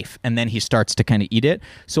he's safe, and then he starts to kind of eat it.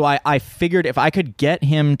 So I figured if I could get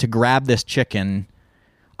him to grab this chicken,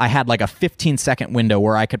 I had like a 15-second window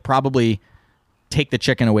where I could probably take the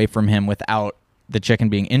chicken away from him without the chicken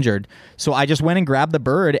being injured. So I just went and grabbed the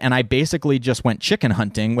bird, and I basically just went chicken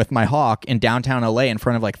hunting with my hawk in downtown LA in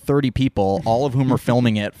front of like 30 people, all of whom were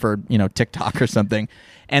filming it for, you know, TikTok or something.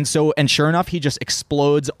 And sure enough, he just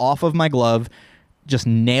explodes off of my glove, just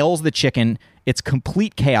nails the chicken. It's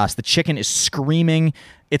complete chaos. The chicken is screaming.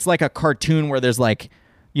 It's like a cartoon where there's like,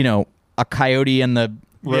 you know, a coyote and the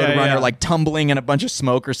roadrunner like tumbling in a bunch of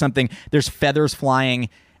smoke or something. There's feathers flying,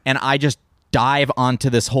 and I just dive onto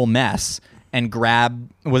this whole mess and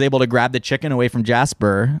was able to grab the chicken away from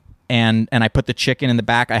Jasper, and I put the chicken in the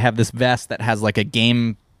back. I have this vest that has like a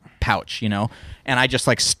game pouch, you know, and I just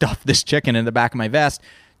like stuffed this chicken in the back of my vest.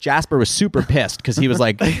 Jasper was super pissed because he was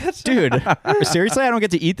like, dude, seriously, I don't get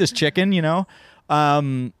to eat this chicken, you know?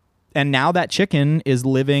 And now that chicken is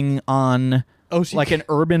living on like an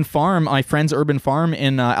urban farm, my friend's urban farm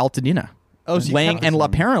in Altadena.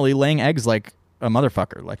 Apparently laying eggs like a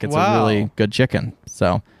motherfucker. Like it's a really good chicken.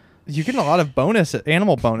 So you're getting a lot of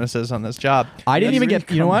animal bonuses on this job. I didn't even get,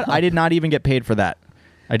 you know what? I did not even get paid for that.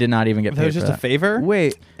 I did not even get paid for that. That was just a favor?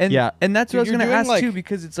 Wait, and that's what I was going to ask like, too,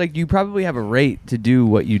 because it's like you probably have a rate to do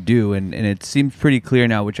what you do, and it seems pretty clear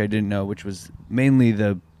now, which I didn't know, which was mainly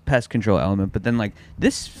the pest control element. But then like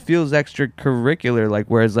this feels extracurricular, like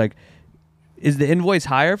whereas like is the invoice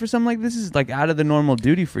higher for something like this? Is like out of the normal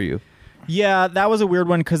duty for you? Yeah, that was a weird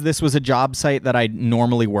one because this was a job site that I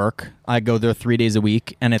normally work. I go there 3 days a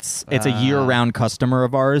week, and it's a year-round customer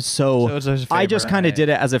of ours. So it's a favor, I just kind of did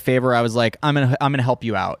it as a favor. I was like, I'm gonna help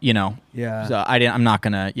you out, you know. Yeah. So I'm not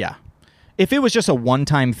gonna. Yeah. If it was just a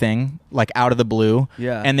one-time thing, like out of the blue,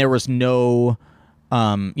 and there was no,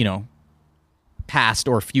 you know, past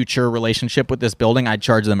or future relationship with this building, I'd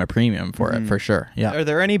charge them a premium for it for sure. Yeah. Are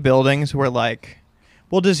there any buildings where like,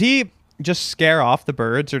 well, does he just scare off the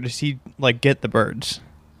birds, or does he like get the birds?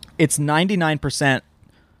 It's 99%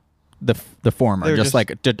 the former, They're just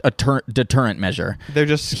like a deterrent measure. They're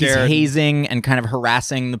just scared. He's hazing and kind of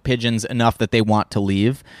harassing the pigeons enough that they want to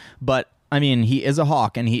leave. But I mean, he is a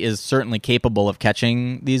hawk, and he is certainly capable of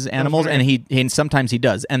catching these animals, and sometimes he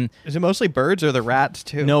does. And is it mostly birds or the rats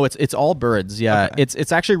too? No, it's all birds. Yeah, Okay.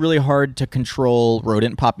 It's actually really hard to control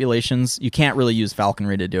rodent populations. You can't really use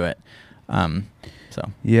falconry to do it. So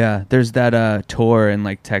yeah, there's that tour in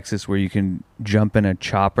like Texas where you can jump in a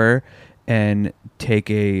chopper and take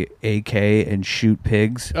a AK and shoot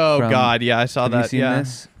pigs. Oh God, yeah, I saw Have that. you seen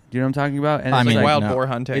this? Do you know what I'm talking about? And I it's mean, like, wild boar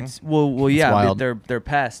hunting. It's yeah, wild. they're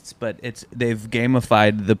pests, but they've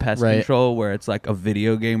gamified the pest control where it's like a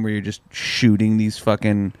video game where you're just shooting these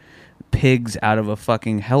fucking pigs out of a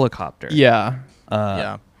fucking helicopter. Yeah.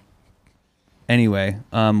 yeah. Anyway,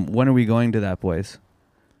 when are we going to that, boys?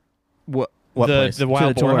 What the place? the wild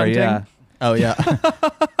To the boar tour, hunting. yeah. Oh yeah.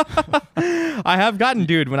 I have gotten,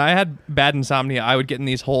 dude, when I had bad insomnia, I would get in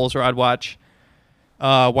these holes where I'd watch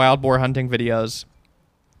wild boar hunting videos.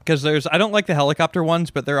 Because I don't like the helicopter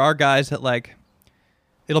ones, but there are guys that like,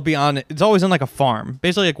 it's always on like a farm.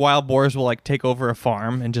 Basically, like wild boars will like take over a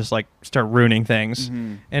farm and just like start ruining things.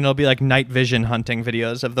 Mm-hmm. And it'll be like night vision hunting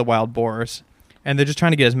videos of the wild boars. And they're just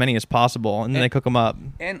trying to get as many as possible, and then they cook them up.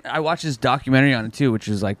 And I watched this documentary on it too, which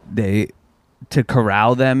is like to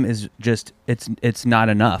corral them is just it's not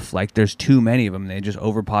enough. Like there's too many of them. They just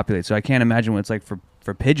overpopulate. So I can't imagine what it's like for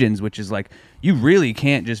pigeons, which is like you really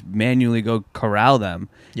can't just manually go corral them.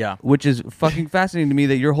 Yeah. Which is fucking fascinating to me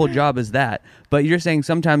that your whole job is that. But you're saying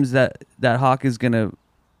sometimes that hawk is going to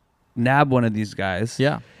nab one of these guys.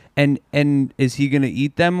 Yeah. And is he going to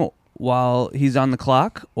eat them while he's on the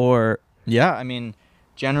clock or? Yeah. I mean,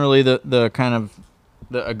 generally the kind of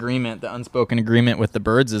the agreement, the unspoken agreement with the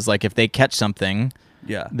birds is like if they catch something,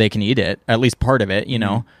 they can eat it, at least part of it, you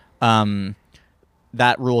know.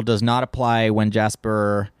 That rule does not apply when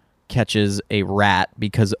Jasper catches a rat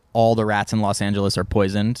because all the rats in Los Angeles are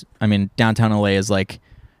poisoned. I mean, downtown LA is like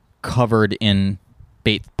covered in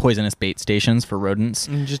poisonous bait stations for rodents.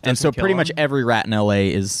 And so pretty much every rat in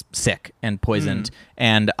LA is sick and poisoned.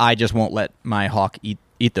 And I just won't let my hawk eat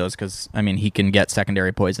those because, I mean, he can get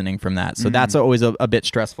secondary poisoning from that. So that's always a bit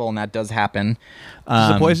stressful, and that does happen.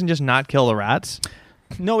 Does the poison just not kill the rats?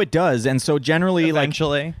 No, it does. And so generally,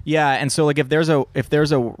 eventually, yeah. And so like if there's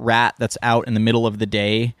a rat that's out in the middle of the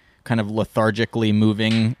day, kind of lethargically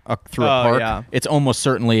moving through a park, it's almost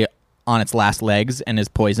certainly on its last legs and is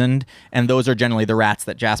poisoned. And those are generally the rats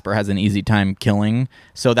that Jasper has an easy time killing.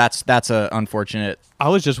 So that's a unfortunate. I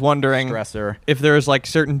was just wondering stressor. If there's like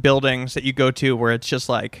certain buildings that you go to where it's just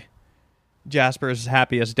like Jasper's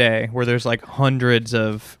happiest day, where there's like hundreds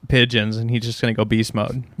of pigeons and he's just gonna go beast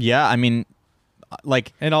mode. Yeah, I mean.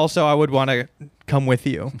 Like, and also I would want to come with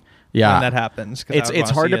you when that happens. It's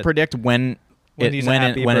hard to predict when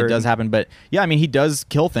it does happen, but yeah, I mean, he does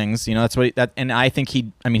kill things, you know. That's what and I think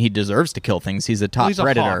he deserves to kill things. He's a top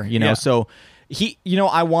predator, you know. So he, you know,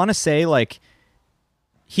 I want to say like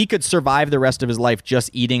he could survive the rest of his life just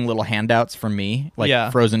eating little handouts from me,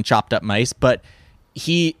 like frozen chopped up mice, but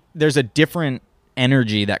there's a different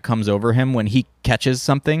energy that comes over him when he catches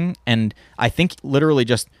something, and I think literally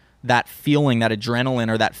just that feeling, that adrenaline,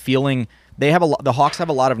 or that feeling, the hawks have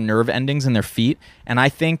a lot of nerve endings in their feet, and I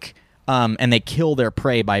think, and they kill their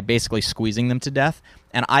prey by basically squeezing them to death.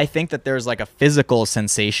 And I think that there's like a physical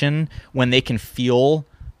sensation when they can feel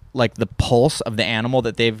like the pulse of the animal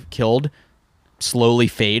that they've killed slowly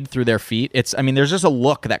fade through their feet. There's just a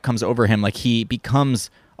look that comes over him, like he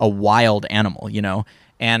becomes a wild animal, you know,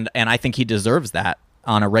 and I think he deserves that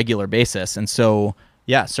on a regular basis. And so,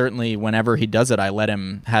 yeah, certainly whenever he does it, I let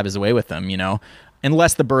him have his way with them, you know,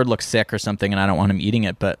 unless the bird looks sick or something and I don't want him eating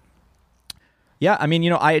it. But yeah, I mean, you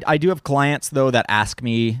know, I do have clients, though, that ask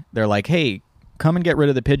me, they're like, hey, come and get rid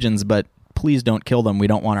of the pigeons, but please don't kill them. We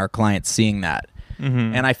don't want our clients seeing that.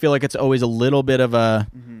 And I feel like it's always a little bit of a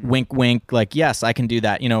wink, wink, like, yes, I can do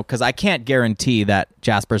that, you know, because I can't guarantee that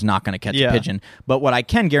Jasper's not going to catch a pigeon. But what I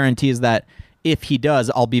can guarantee is that if he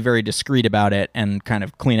does, I'll be very discreet about it and kind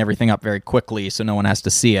of clean everything up very quickly so no one has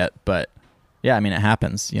to see it. But yeah, I mean, it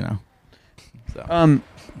happens, you know.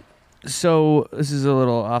 So this is a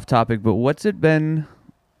little off topic, but what's it been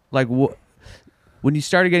like when you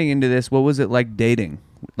started getting into this? What was it like dating?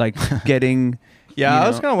 Like getting I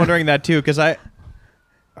was kind of wondering that too, because our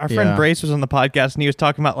friend Brace was on the podcast and he was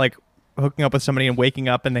talking about like hooking up with somebody and waking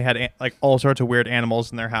up and they had like all sorts of weird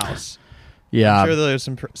animals in their house. Yeah, I'm sure there's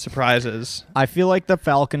some surprises. I feel like the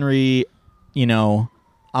falconry, you know,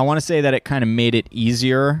 I want to say that it kind of made it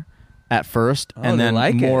easier at first, and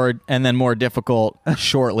then more difficult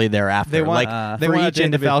shortly thereafter. They want to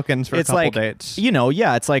date the falcons for a couple dates. You know,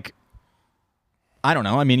 yeah, it's like, I don't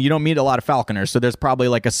know. I mean, you don't meet a lot of falconers, so there's probably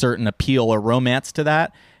like a certain appeal or romance to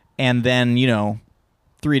that. And then, you know,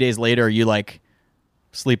 3 days later, you like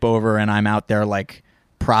sleep over, and I'm out there like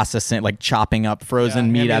processing, like chopping up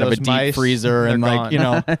frozen meat out of a deep freezer and like gone. You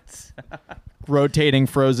know rotating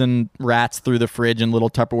frozen rats through the fridge in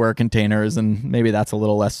little Tupperware containers, and maybe that's a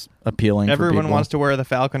little less appealing. Everyone wants to wear the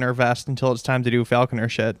falconer vest until it's time to do falconer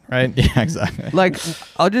shit, right? Yeah, exactly. Like,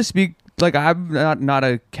 I'll just speak, like, I'm not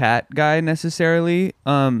a cat guy necessarily,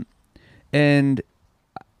 and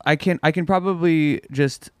I can probably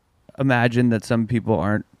just imagine that some people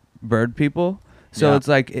aren't bird people. So it's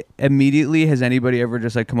like, immediately, has anybody ever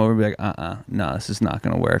just like come over and be like, no, this is not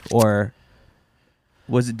going to work? Or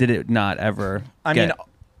did it not ever? I mean,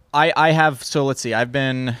 I have, so let's see, I've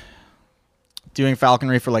been doing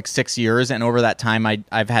falconry for like 6 years, and over that time,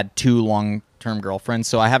 I've had 2 long-term girlfriends.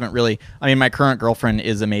 So I haven't really, I mean, my current girlfriend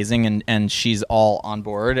is amazing, and she's all on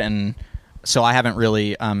board. And so I haven't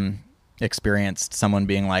really experienced someone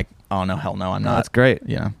being like, oh, no, hell no, I'm not. That's great.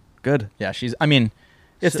 Yeah. Good. Yeah, I mean,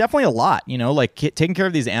 it's definitely a lot, you know, like taking care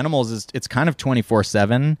of these animals it's kind of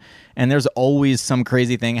 24/7, and there's always some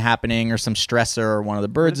crazy thing happening or some stressor, or one of the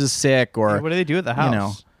birds is sick, or what do they do at the house? You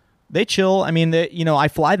know, They chill. I mean, I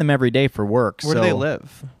fly them every day for work. Where do they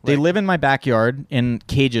live? They live in my backyard in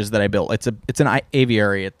cages that I built. It's an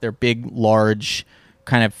aviary. They're big, large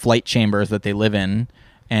kind of flight chambers that they live in,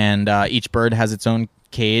 and each bird has its own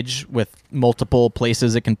cage with multiple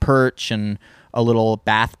places it can perch and a little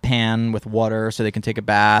bath pan with water so they can take a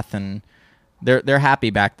bath, and they're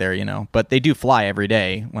happy back there, But they do fly every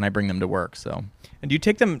day when I bring them to work. So. And do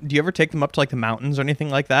you ever take them up to like the mountains or anything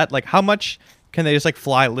like that? Like how much can they just like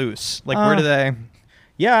fly loose? Like where do they?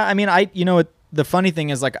 Yeah, I mean, the funny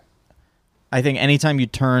thing is like, I think anytime you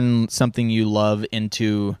turn something you love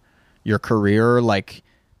into your career, like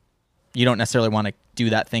you don't necessarily want to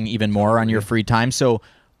do that thing even more on your free time. So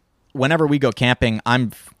whenever we go camping,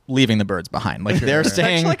 I'm leaving the birds behind. Like they're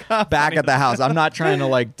staying back at the house. I'm not trying to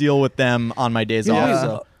like deal with them on my days off.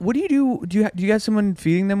 So. What do you do? Do you got someone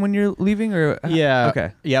feeding them when you're leaving, or yeah?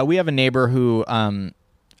 Okay. Yeah, we have a neighbor who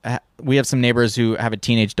we have some neighbors who have a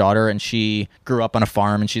teenage daughter, and she grew up on a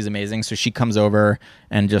farm, and she's amazing. So she comes over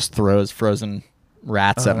and just throws frozen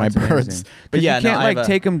rats at my birds. Amazing. But yeah, you can't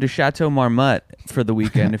take them to Chateau Marmot for the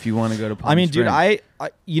weekend if you want to go to Palm I mean, Springs.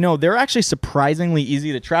 dude, they're actually surprisingly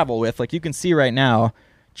easy to travel with. Like you can see right now,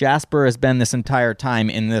 Jasper has been this entire time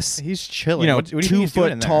in this. He's chilling. What do you think he's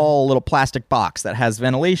doing in there? 2 foot tall little plastic box that has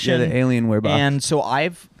ventilation. Yeah, the Alienware box. And so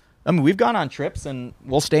we've gone on trips and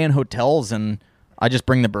we'll stay in hotels and I just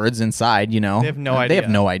bring the birds inside. They have no idea. They have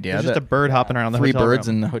no idea. There's just a bird hopping around the 3 hotel birds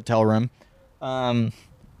room. in the hotel room.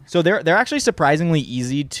 So they're actually surprisingly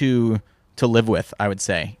easy to live with, I would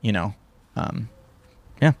say. Yeah.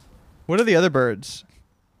 What are the other birds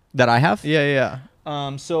that I have? Yeah.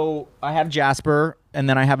 So I have Jasper, and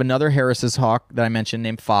then I have another Harris's hawk that I mentioned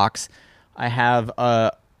named Fox. I have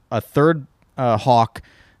a third hawk.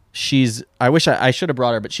 I wish I should have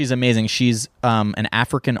brought her, but she's amazing. She's an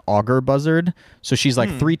African auger buzzard. So she's like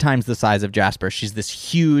 3 times the size of Jasper. She's this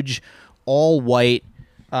huge, all white,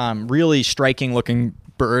 really striking looking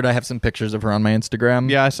bird. I have some pictures of her on my Instagram.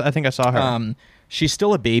 Yeah, I think I saw her. She's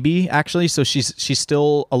still a baby, actually. So she's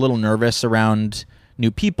still a little nervous around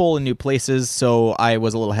new people and new places. So I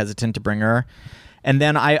was a little hesitant to bring her. And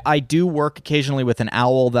then I do work occasionally with an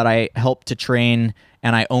owl that I helped to train,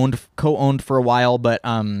 and I co-owned for a while, but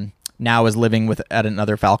now is living at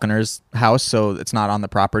another falconer's house, so it's not on the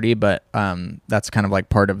property. But that's kind of like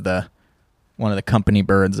part of one of the company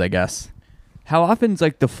birds, I guess. How often's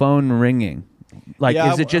like the phone ringing? Like,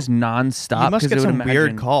 is it just nonstop? You must get some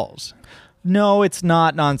weird calls. No, it's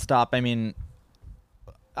not nonstop. I mean,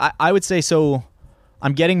 I would say so.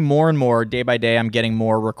 I'm getting more and more day by day. I'm getting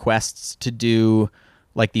more requests to do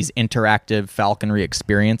like these interactive falconry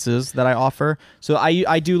experiences that I offer. So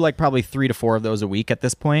I do like probably 3 to 4 of those a week at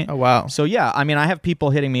this point. Oh wow. So yeah, I mean, I have people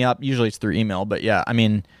hitting me up. Usually it's through email, but yeah, I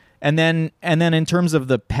mean, and then in terms of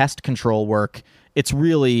the pest control work, it's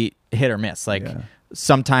really hit or miss. Like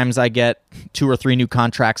sometimes I get 2 or 3 new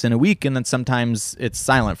contracts in a week, and then sometimes it's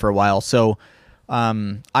silent for a while. So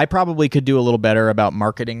I probably could do a little better about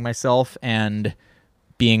marketing myself and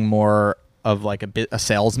being more of like a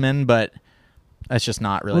salesman, but that's just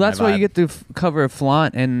not really. Well, that's my vibe. why you get to cover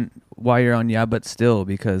Flaunt and while you're on Yeah But Still,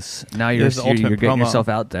 because now you're getting yourself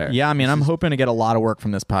out there. Yeah, I mean, I'm hoping to get a lot of work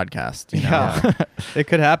from this podcast. Yeah, it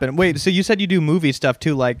could happen. Wait, so you said you do movie stuff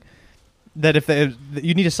too, like that? If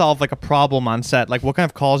you need to solve like a problem on set, like what kind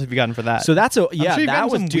of calls have you gotten for that? So that's I'm sure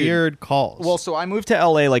that was some weird calls. Well, so I moved to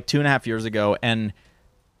LA like 2.5 years ago, and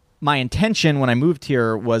my intention when I moved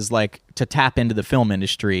here was like to tap into the film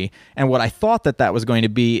industry, and what I thought that was going to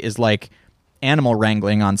be is like animal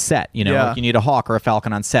wrangling on set. Like you need a hawk or a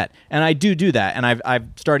falcon on set, and I do that, and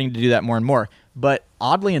I'm starting to do that more and more. But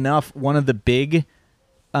oddly enough, one of the big,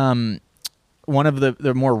 one of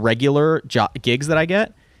the more regular gigs that I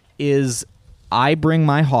get is I bring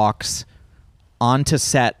my hawks onto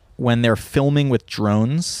set when they're filming with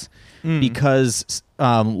drones, because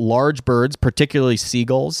large birds, particularly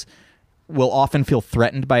seagulls, will often feel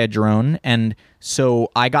threatened by a drone. And so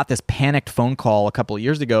I got this panicked phone call a couple of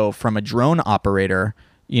years ago from a drone operator,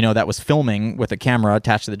 that was filming with a camera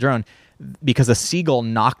attached to the drone, because a seagull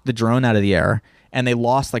knocked the drone out of the air, and they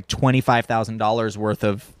lost like $25,000 worth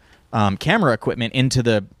of camera equipment into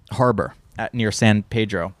the harbor near San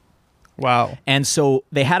Pedro. Wow. And so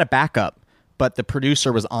they had a backup, but the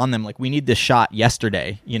producer was on them like, we need this shot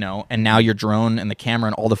yesterday, and now your drone and the camera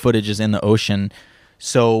and all the footage is in the ocean.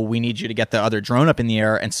 So we need you to get the other drone up in the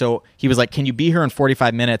air. And so he was like, can you be here in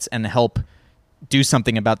 45 minutes and help do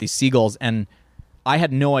something about these seagulls? And I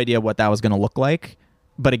had no idea what that was going to look like.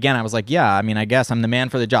 But again, I was like, yeah, I mean, I guess I'm the man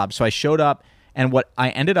for the job. So I showed up, and what I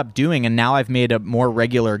ended up doing, and now I've made a more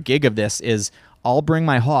regular gig of this, is I'll bring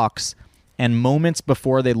my hawks, and moments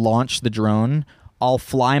before they launch the drone, I'll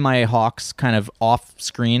fly my hawks kind of off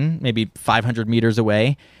screen, maybe 500 meters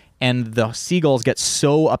away, and the seagulls get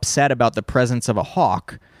so upset about the presence of a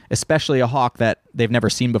hawk, especially a hawk that they've never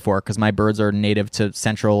seen before, because my birds are native to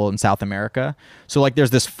Central and South America. So like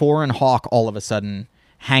there's this foreign hawk all of a sudden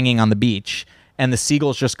hanging on the beach, and the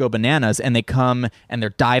seagulls just go bananas, and they come and they're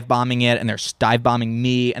dive bombing it, and they're dive bombing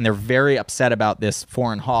me, and they're very upset about this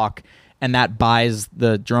foreign hawk. And that buys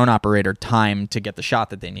the drone operator time to get the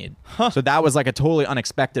shot that they need. So that was like a totally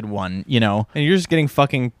unexpected one, you know. And you're just getting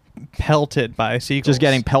fucking pelted by seagulls. Just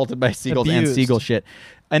getting pelted by seagulls and seagull shit.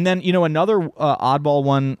 And then, you know, another oddball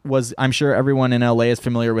one was, I'm sure everyone in LA is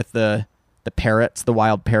familiar with the parrots, the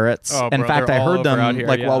wild parrots. Oh, in bro, fact, I heard them here,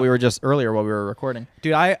 while we were just earlier while we were recording.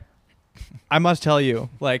 Dude, I must tell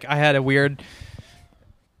you, like, I had a weird...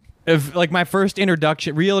 my first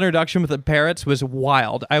real introduction with the parrots was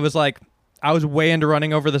wild. I was way into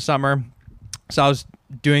running over the summer, so I was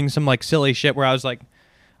doing some like silly shit where I was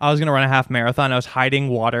gonna run a half marathon. I was hiding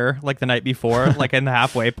water like the night before, like in the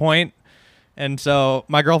halfway point, and so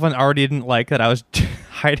my girlfriend already didn't like that I was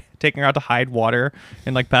taking her out to hide water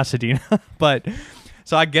in like Pasadena. But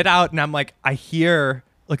so I get out and I'm like, I hear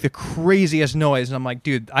like the craziest noise, and I'm like,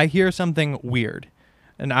 dude, I hear something weird,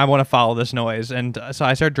 and I want to follow this noise, and so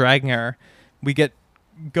I start dragging her.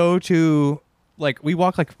 We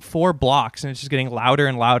walk like 4 blocks, and it's just getting louder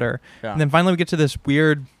and louder. Yeah. And then finally we get to this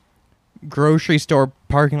weird grocery store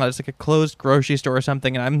parking lot. It's like a closed grocery store or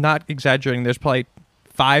something. And I'm not exaggerating. There's probably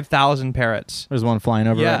 5,000 parrots. There's one flying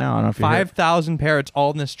over right now. I don't know if 5,000 parrots all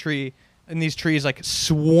in this tree. And these trees like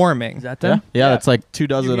swarming. Is that them? Yeah, it's like 2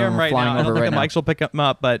 dozen of them right flying now. over right now. I don't think the mics will pick them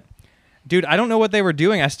up, but dude, I don't know what they were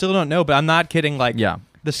doing. I still don't know, but I'm not kidding. Like,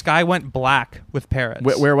 the sky went black with parrots.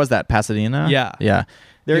 Where was that? Pasadena? Yeah. Yeah.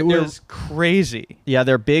 It was crazy. Yeah,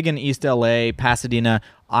 they're big in East LA, Pasadena.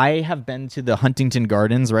 I have been to the Huntington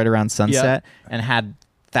Gardens right around sunset and had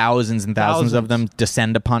thousands and thousands of them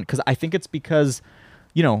descend upon. Because I think it's because,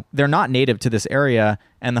 you know, they're not native to this area,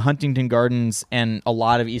 and the Huntington Gardens and a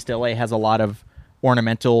lot of East LA has a lot of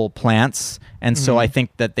ornamental plants, and so I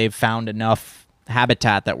think that they've found enough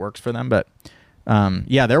habitat that works for them. But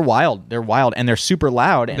yeah, they're wild. They're wild, and they're super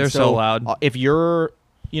loud. And they're so loud. If you're,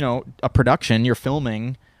 you know, a production, you're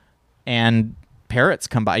filming, and parrots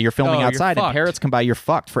come by. You're filming outside, and parrots come by. You're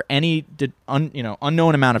fucked for any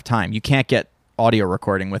unknown amount of time. You can't get audio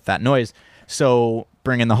recording with that noise. So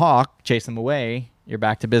bring in the hawk, chase them away. You're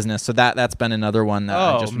back to business. So that's been another one that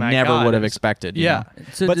I just never would have expected. Yeah.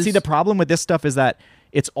 So but see, the problem with this stuff is that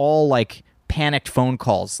it's all like panicked phone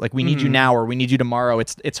calls. Like, we need you now, or we need you tomorrow.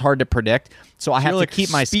 It's hard to predict. So I have to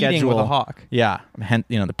keep my schedule with a hawk. Yeah.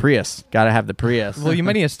 You know, the Prius. Got to have the Prius. Well, you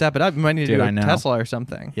might need to step it up. You might need to do a Tesla or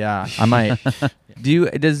something. Yeah, I might.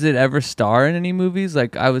 Does it ever star in any movies?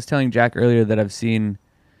 Like, I was telling Jack earlier that I've seen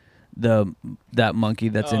that monkey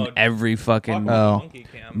that's in every fucking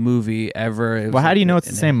movie ever. Well, how do you know it's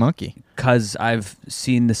the same monkey? Because I've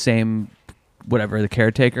seen the same, whatever, the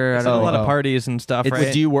caretaker. A lot of parties and stuff,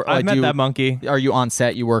 right? Do you work? I've met that monkey. Are you on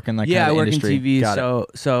set? You work in like I work industry? in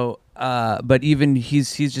TV. But even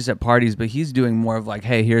he's just at parties, but he's doing more of like,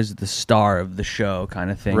 hey, here's the star of the show kind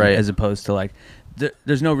of thing, right? As opposed to like,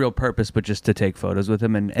 there's no real purpose, but just to take photos with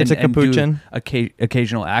him and it's a capuchin,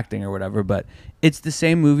 occasional acting or whatever. But it's the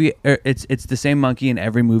same movie. It's the same monkey in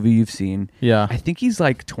every movie you've seen. Yeah, I think he's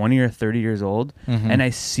like 20 or 30 years old, and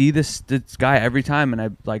I see this guy every time, and I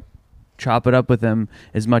like chop it up with him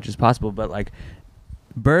as much as possible. But like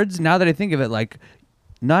birds, now that I think of it, like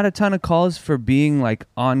not a ton of calls for being like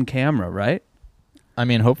on camera, right? I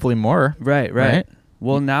mean, hopefully more. Right.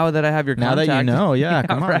 Well, now that I have your contact, now that you know,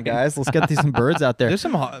 come on, guys, let's get some birds out there. There's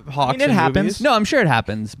some hawks. I mean, it happens. Movies. No, I'm sure it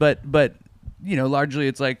happens, but you know, largely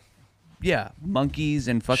it's like, monkeys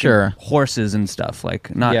and fucking horses and stuff,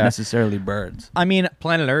 like not necessarily birds. I mean,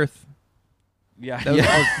 Planet Earth.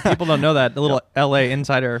 People don't know that. The little LA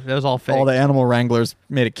insider. That was all fake. All the animal wranglers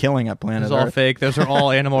made a killing at Planet Earth. It was all fake. Those are all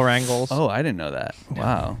animal wrangles. Oh, I didn't know that.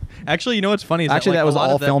 Wow. Actually, you know what's funny? Is that was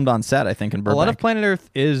all filmed on set, I think, in Burbank. A lot of Planet Earth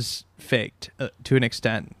is faked to an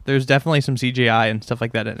extent. There's definitely some CGI and stuff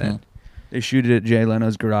like that in it. They shoot it at Jay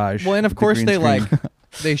Leno's garage. Well, and of course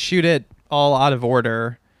they shoot it all out of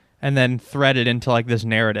order and then thread it into like this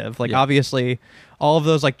narrative. Like obviously all of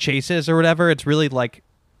those like chases or whatever, it's really like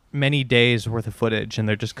many days worth of footage, and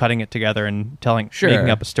they're just cutting it together and making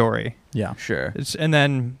up a story. Yeah, sure. And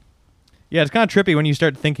then it's kind of trippy when you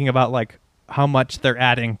start thinking about like how much they're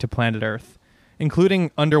adding to Planet Earth,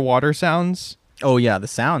 including underwater sounds. Oh yeah, the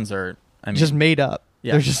sounds are just made up.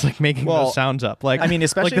 Yeah. They're just like making those sounds up. Like, I mean,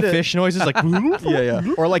 especially like the fish noises, like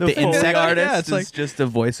or like the insect artist. It's like just a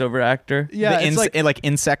voiceover actor. Yeah, it's like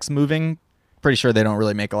insects moving pretty sure they don't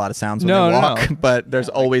really make a lot of sounds when they walk, but there's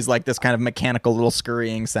always like this kind of mechanical little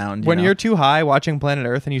scurrying sound. When you're too high watching Planet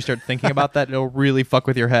Earth and you start thinking about that, it'll really fuck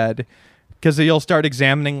with your head, because you'll start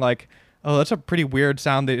examining like, oh, that's a pretty weird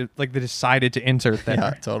sound that like they decided to insert there.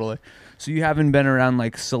 Yeah, totally. So you haven't been around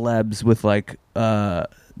like celebs with like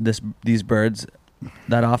these birds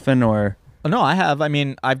that often, or? No, I have. I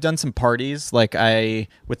mean, I've done some parties like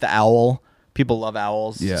with the owl. People love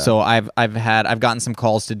owls. Yeah. So I've gotten some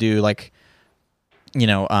calls to do like,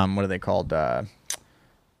 what are they called?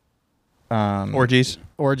 Orgies.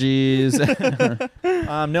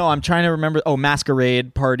 No, I'm trying to remember. Oh,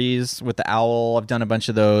 masquerade parties with the owl. I've done a bunch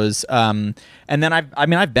of those. And then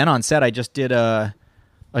I've been on set. I just did a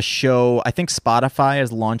show. I think Spotify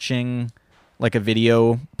is launching like a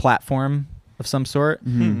video platform of some sort.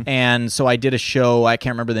 Mm-hmm. And so I did a show. I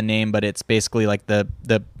can't remember the name, but it's basically like the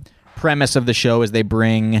premise of the show is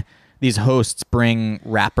these hosts bring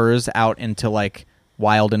rappers out into like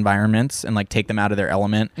wild environments and like take them out of their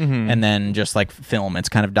element, and then just like film. It's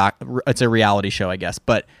kind of it's a reality show, I guess,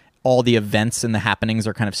 but all the events and the happenings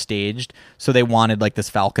are kind of staged. So they wanted like this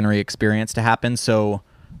falconry experience to happen. So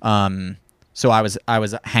I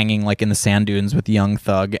was hanging like in the sand dunes with Young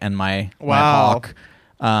Thug and my hawk.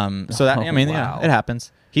 So that it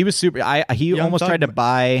happens. He was super.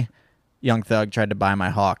 Young Thug tried to buy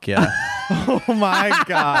my hawk. Yeah. Oh my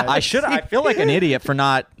god. I feel like an idiot for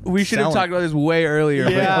not. We should have talked about this way earlier.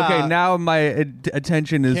 Yeah. Okay, now my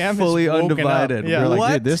attention is fully undivided. Yeah. We're like,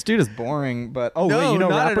 What? dude, this dude is boring. But No, wait,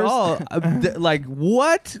 not rappers? at all. Like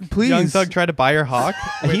what? Please. Young Thug tried to buy your hawk.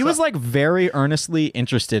 He was like very earnestly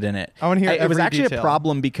interested in it. I wanna hear It was every actually detail. a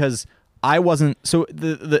problem because I wasn't. So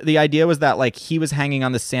the idea was that like he was hanging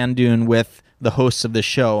on the sand dune with the hosts of the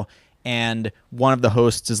show, and one of the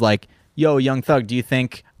hosts is like, yo, Young Thug, do you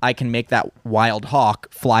think I can make that wild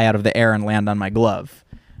hawk fly out of the air and land on my glove?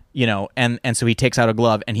 And so he takes out a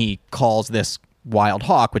glove and he calls this wild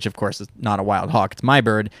hawk, which of course is not a wild hawk, it's my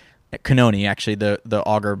bird, Kanoni, actually, the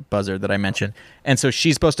auger buzzard that I mentioned. And so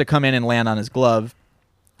she's supposed to come in and land on his glove,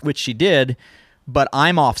 which she did, but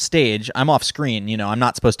I'm off stage, I'm off screen, I'm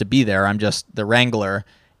not supposed to be there, I'm just the wrangler,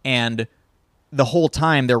 and the whole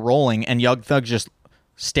time they're rolling and Young Thug's just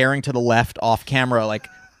staring to the left off camera, like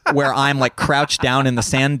where I'm like crouched down in the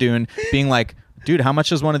sand dune being like, dude, how much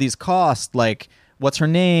does one of these cost? Like, what's her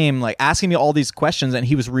name? Like asking me all these questions. And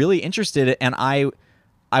he was really interested. And I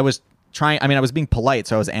was I was being polite.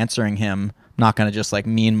 So I was answering him. I'm not going to just like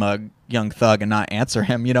mean mug Young Thug and not answer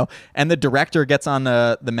him, And the director gets on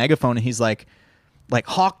the megaphone and he's like,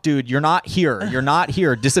 Hawk, dude, you're not here. You're not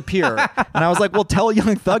here. Disappear. And I was like, well, tell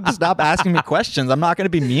Young Thug to stop asking me questions. I'm not going to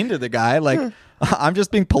be mean to the guy. Like, I'm just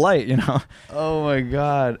being polite, Oh my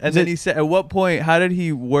god! And then he said, at what point? How did he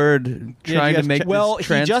trying to make this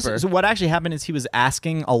transfer? So what actually happened is he was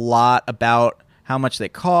asking a lot about how much they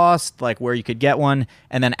cost, like where you could get one,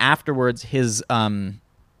 and then afterwards, his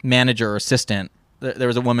manager or assistant, there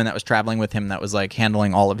was a woman that was traveling with him that was like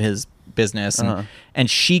handling all of his business, and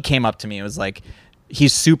she came up to me and was like,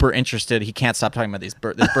 he's super interested. He can't stop talking about these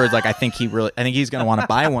birds. This bird's like, I think he's going to want to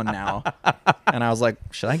buy one now. And I was like,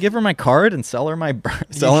 should I give her my card and sell her my bird?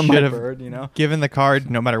 Given the card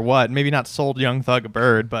no matter what. Maybe not sold Young Thug a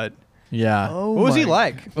bird, but yeah. Oh, what was he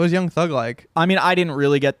like? What was Young Thug like? I mean, I didn't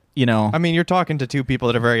really get, I mean, you're talking to two people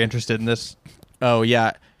that are very interested in this. Oh,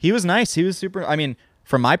 yeah. He was nice. He was super. I mean,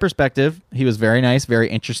 from my perspective, he was very nice, very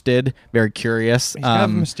interested, very curious. He's kind of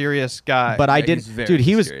a mysterious guy. But I did, dude.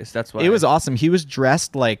 He was. That's why it was awesome. He was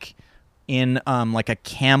dressed like in like a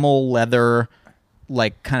camel leather,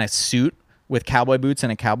 like kind of suit with cowboy boots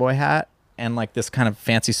and a cowboy hat and like this kind of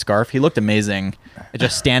fancy scarf. He looked amazing,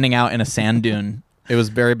 just standing out in a sand dune. It was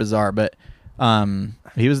very bizarre, but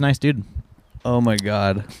he was a nice dude. Oh my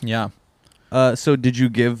god. Yeah. So did you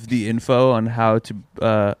give the info on how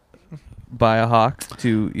to buy a hawk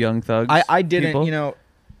to Young Thugs? I didn't, people?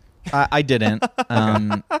 I didn't.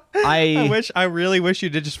 I really wish you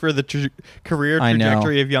did, just for the career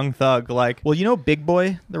trajectory of Young Thug. Like, well, Big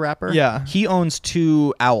Boy, the rapper? Yeah. He owns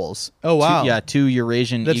 2 owls. Oh, wow. Two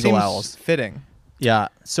Eurasian that eagle seems owls. Fitting. Yeah.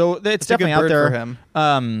 So it's definitely a good out there. bird for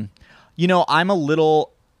him.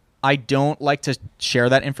 I don't like to share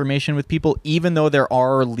that information with people, even though there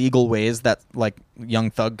are legal ways that like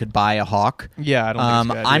Young Thug could buy a hawk. Yeah, I don't think it's a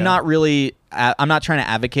good idea. I'm not really. I'm not trying to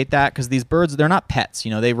advocate that, because these birds, they're not pets.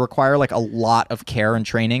 They require like a lot of care and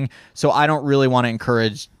training. So I don't really want to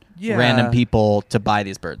encourage random people to buy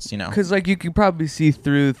these birds. Because like you could probably see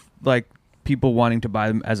through like people wanting to buy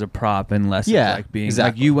them as a prop, unless it's like being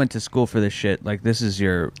like you went to school for this shit. Like this is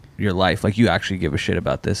your life. Like you actually give a shit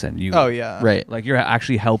about this, and you. Oh yeah. Right. Like you're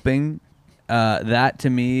actually helping. That to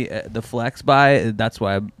me, the flex buy. That's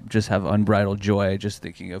why I'm just have unbridled joy just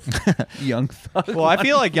thinking of Young Thug. Well, I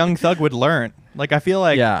feel like Young Thug would learn. Like, I feel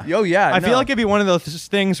like... Yeah. Oh, yeah. I feel like it'd be one of those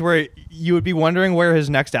things where you would be wondering where his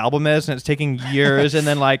next album is, and it's taking years, and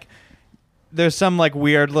then, like, there's some, like,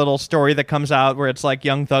 weird little story that comes out where it's, like,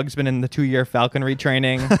 Young Thug's been in the 2-year falconry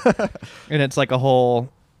training, and it's, like, a whole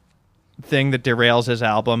thing that derails his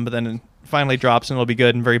album, but then it finally drops, and it'll be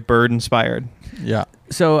good and very Bird-inspired. Yeah.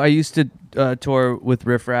 So I used to tour with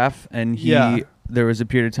Riff Raff, and there was a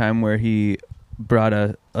period of time where he brought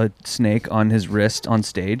a snake on his wrist on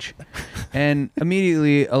stage, and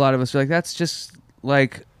immediately a lot of us were like, that's just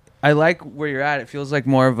like, I like where you're at. It feels like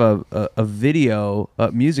more of a video,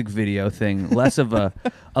 a music video thing, less of a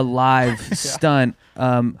live stunt.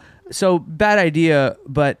 So bad idea,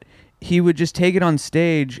 but he would just take it on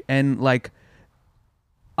stage, and like,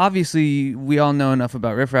 obviously we all know enough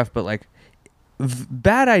about Riff Raff, but like,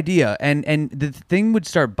 bad idea, and the thing would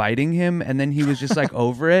start biting him, and then he was just like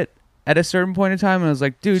over it at a certain point in time, and I was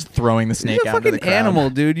like, dude, just throwing the snake out into the crowd. crowd. Animal,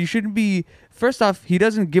 dude. You shouldn't be. First off, he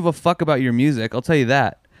doesn't give a fuck about your music. I'll tell you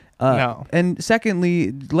that. No. And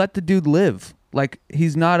secondly, let the dude live. Like,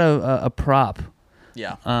 he's not a prop.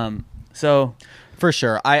 Yeah. So For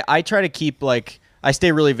sure. I try to keep, like, I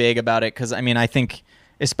stay really vague about it because, I mean, I think,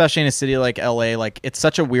 especially in a city like LA, like, it's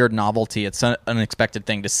such a weird novelty. It's an unexpected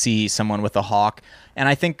thing to see someone with a hawk. And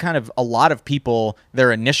I think kind of a lot of people,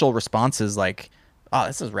 their initial response is like, oh,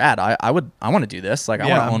 this is rad. I want to do this. Like, I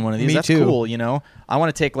want to own one of these. Me That's too. cool, you know? I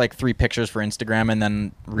want to take like 3 pictures for Instagram and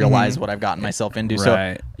then realize what I've gotten myself into.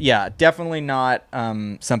 Right. So, yeah, definitely not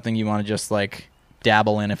something you want to just like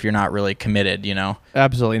dabble in if you're not really committed, you know?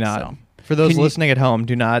 Absolutely not. So. For those listening at home,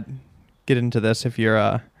 do not get into this if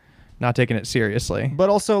you're not taking it seriously. But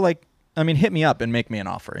also, like, I mean, hit me up and make me an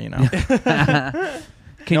offer, you know? can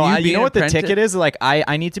No, you be you know an what the apprentice? ticket is? Like,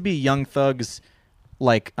 I need to be Young Thug's,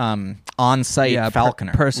 like, on-site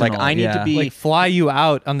falconer. personal, like, I need to be... Like, fly you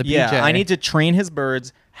out on the PJ. yeah, I need to train his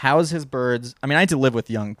birds, house his birds. I mean, I need to live with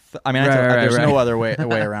Young... I mean, there's right. no other way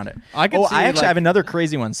around it. I could see, I actually like- have another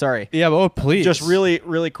crazy one. Sorry. Yeah, but please. Just really,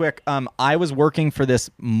 really quick. I was working for this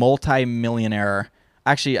multi-millionaire.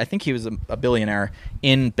 Actually, I think he was a billionaire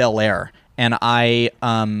in Bel Air, and I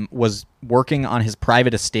was working on his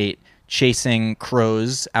private estate, chasing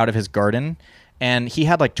crows out of his garden. And he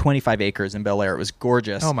had like 25 acres in Bel Air. It was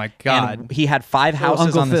gorgeous. Oh my God. And he had 5 houses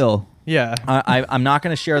Uncle on this. Phil. Yeah. I'm not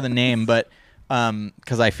going to share the name, but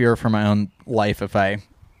because I fear for my own life if I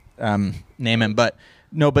name him. But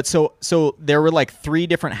no, but so there were like 3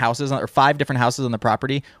 different houses or 5 different houses on the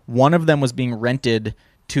property. One of them was being rented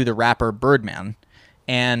to the rapper Birdman,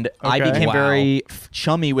 and I Okay. became Wow. very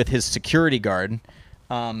chummy with his security guard.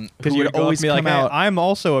 Who Because you would always be come like, out. hey, I'm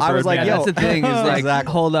also a I was like, Birdman. yo, That's the thing is like,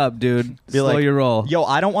 Exactly. hold up, dude. Slow like, your roll. Yo,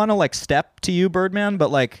 I don't want to like step to you, Birdman,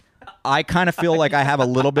 but like I kind of feel like I have a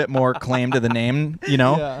little bit more claim to the name, you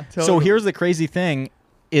know? Yeah, So totally. here's the crazy thing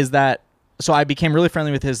is that so I became really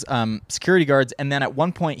friendly with his security guards, and then at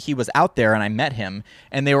one point he was out there and I met him,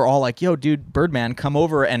 and they were all like, yo, dude, Birdman, come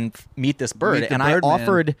over and meet this bird. Meet the And Birdman. I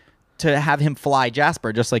offered to have him fly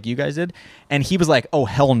Jasper just like you guys did, and he was like, oh,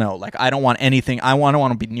 hell no. Like, I don't want anything. I don't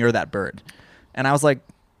want to be near that bird. And I was like,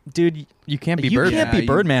 dude, You can't be you Birdman. can't be Yeah, you-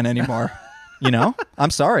 Birdman anymore. You know, I'm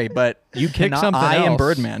sorry, but you Pick cannot. something I am else.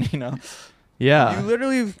 Birdman. You know, Yeah. You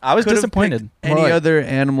literally I was could've disappointed. picked any More like- other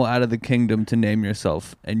animal out of the kingdom to name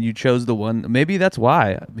yourself, and you chose the one. Maybe that's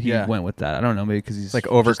why he Yeah. went with that. I don't know. Maybe because he's it's like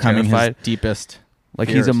just overcoming his terrified. deepest. Like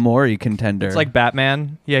he's a fears. Maury contender. It's like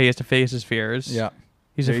Batman. Yeah, he has to face his fears. Yeah,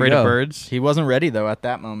 He's There you afraid of go. birds. he wasn't ready though at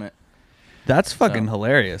that moment. that's fucking So.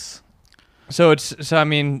 hilarious. So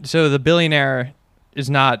the billionaire is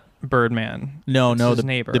not Birdman. No, It's no, his the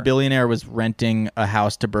neighbor. the billionaire was renting a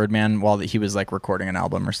house to Birdman while he was like recording an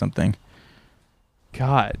album or something.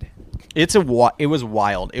 God. It was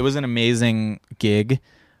wild. It was an amazing gig.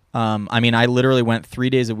 I mean, I literally went 3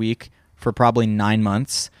 days a week for probably 9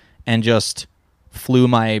 months and just flew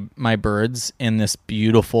my birds in this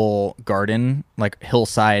beautiful garden, like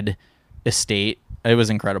hillside estate. It was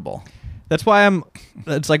incredible. That's why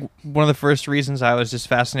it's like one of the first reasons I was just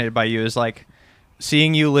fascinated by you is like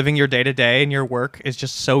seeing you living your day to day and your work is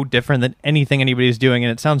just so different than anything anybody's doing.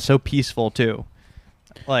 And it sounds so peaceful too.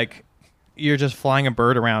 Like you're just flying a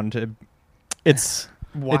bird around. It's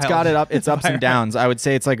Wild. got its ups and downs. I would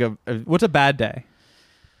say it's like a What's a bad day?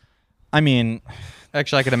 I mean,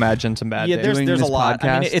 Actually, I could imagine some bad yeah, days. there's Doing a this lot.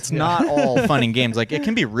 I mean, podcast? it's not all fun and games. Like, it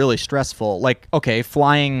can be really stressful. Like, okay,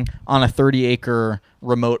 flying on a 30-acre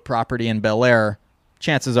remote property in Bel Air,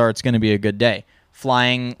 chances are it's going to be a good day.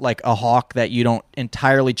 Flying like a hawk that you don't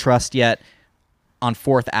entirely trust yet on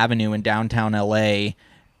 4th Avenue in downtown LA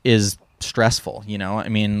is stressful, you know? I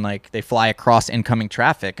mean, like, they fly across incoming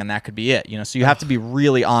traffic, and that could be it, you know? So you have to be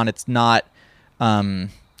really on. It's not,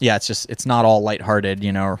 it's not all lighthearted,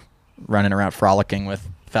 you know, running around frolicking with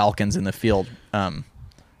falcons in the field.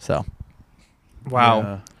 So.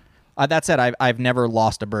 Wow. Yeah. That said, I've never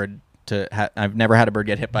lost a bird I've never had a bird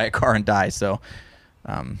get hit by a car and die, so.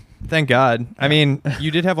 Thank God. I mean,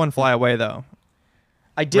 you did have one fly away, though.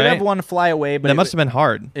 I did have one fly away, but that must have been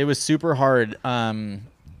hard. It was super hard.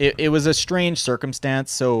 It was a strange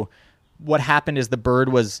circumstance. So what happened is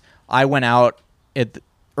I went out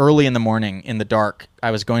early in the morning in the dark.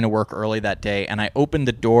 I was going to work early that day, and I opened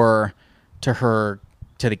the door to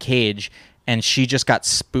the cage, and she just got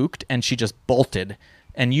spooked, and she just bolted.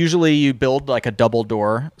 And usually you build like a double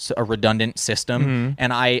door, so a redundant system. Mm-hmm.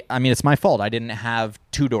 And I mean, it's my fault. I didn't have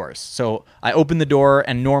 2 doors. So I opened the door,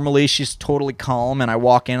 and normally she's totally calm. And I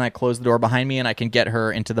walk in, I close the door behind me, and I can get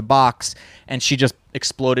her into the box. And she just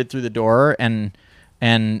exploded through the door, and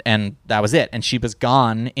that was it. And she was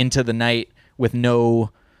gone into the night with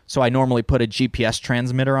no. So I normally put a GPS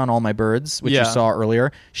transmitter on all my birds, which you saw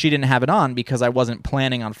earlier. She didn't have it on because I wasn't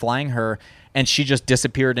planning on flying her, and she just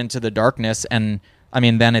disappeared into the darkness. And I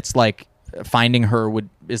mean, then it's like finding her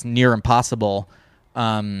is near impossible.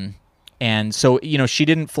 And so, you know, she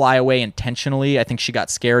didn't fly away intentionally. I think she got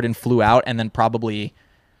scared and flew out, and then probably,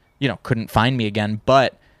 you know, couldn't find me again.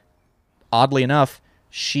 But oddly enough,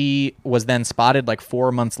 she was then spotted like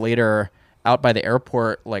 4 months later out by the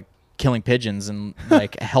airport, like killing pigeons and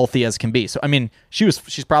like healthy as can be. So I mean, she's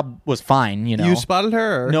probably was fine, you know. You spotted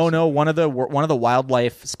her? Or? No, one of the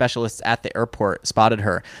wildlife specialists at the airport spotted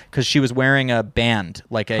her because she was wearing a band,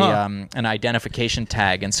 like an identification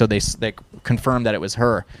tag, and so they confirmed that it was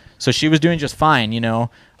her. So she was doing just fine, you know.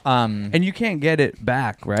 And you can't get it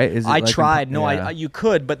back, right? I tried. You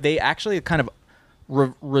could, but they actually kind of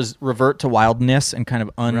revert to wildness and kind of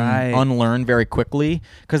unlearn very quickly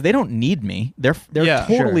because they don't need me. They're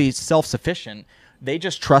totally self-sufficient. They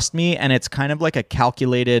just trust me, and it's kind of like a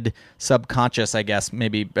calculated subconscious, I guess,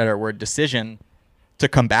 maybe better word, decision to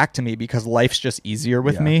come back to me because life's just easier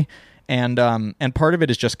with me. And part of it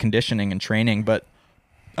is just conditioning and training, but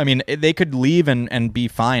I mean, they could leave and be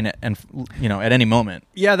fine and you know, at any moment.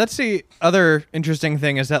 Yeah, that's the other interesting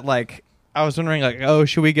thing is that, like, I was wondering, like, oh,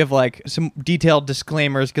 should we give, like, some detailed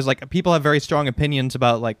disclaimers? Because, like, people have very strong opinions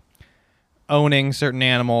about, like, owning certain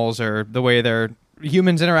animals or the way they're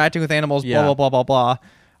humans interacting with animals, blah, blah, blah, blah, blah.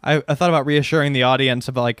 I thought about reassuring the audience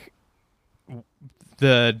about, like,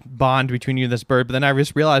 the bond between you and this bird. But then I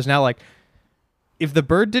just realized now, like, if the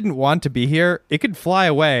bird didn't want to be here, it could fly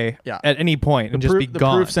away at any point and just be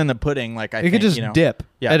gone. The proof's in the pudding. Like, I think, could just dip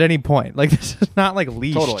at any point. Like, this is not, like,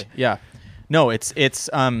 leashed. Totally, yeah. No, it's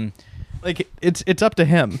like it's up to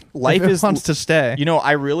him. Life wants to stay. You know,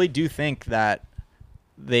 I really do think that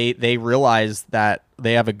they realize that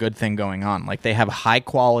they have a good thing going on. Like, they have high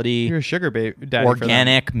quality, you're a sugar baby daddy,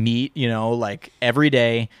 organic meat. You know, like every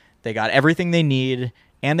day they got everything they need,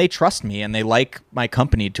 and they trust me, and they like my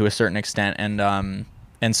company to a certain extent,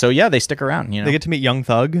 and so they stick around. You know, they get to meet Young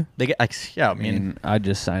Thug. They get I mean, I'd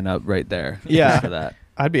just sign up right there. Yeah, for that.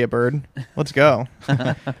 I'd be a bird. Let's go.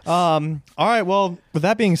 All right. Well, with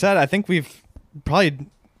that being said, I think we've probably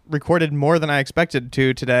recorded more than I expected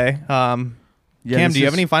to today. Cam, do you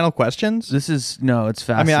have any final questions? It's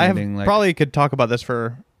fascinating. I mean, probably could talk about this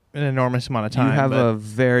for an enormous amount of time. You have a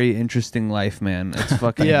very interesting life, man. It's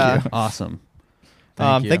fucking awesome.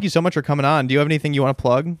 Thank you so much for coming on. Do you have anything you want to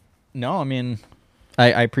plug? No, I mean,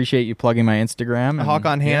 I appreciate you plugging my Instagram. Hawk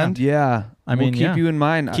on Hand. Yeah. I mean, we'll keep you in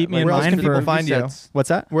mind. Keep me in mind. Where else can people find you? What's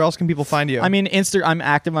that? Where else can people find you? I mean, I'm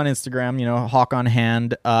active on Instagram, you know, Hawk on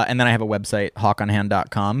Hand, and then I have a website,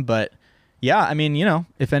 hawkonhand.com. But yeah, I mean, you know,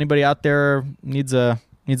 if anybody out there needs a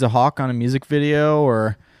hawk on a music video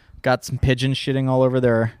or got some pigeons shitting all over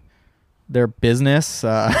their business,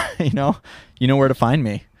 you know where to find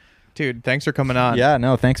me. Dude, thanks for coming on. Yeah,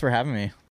 no, thanks for having me.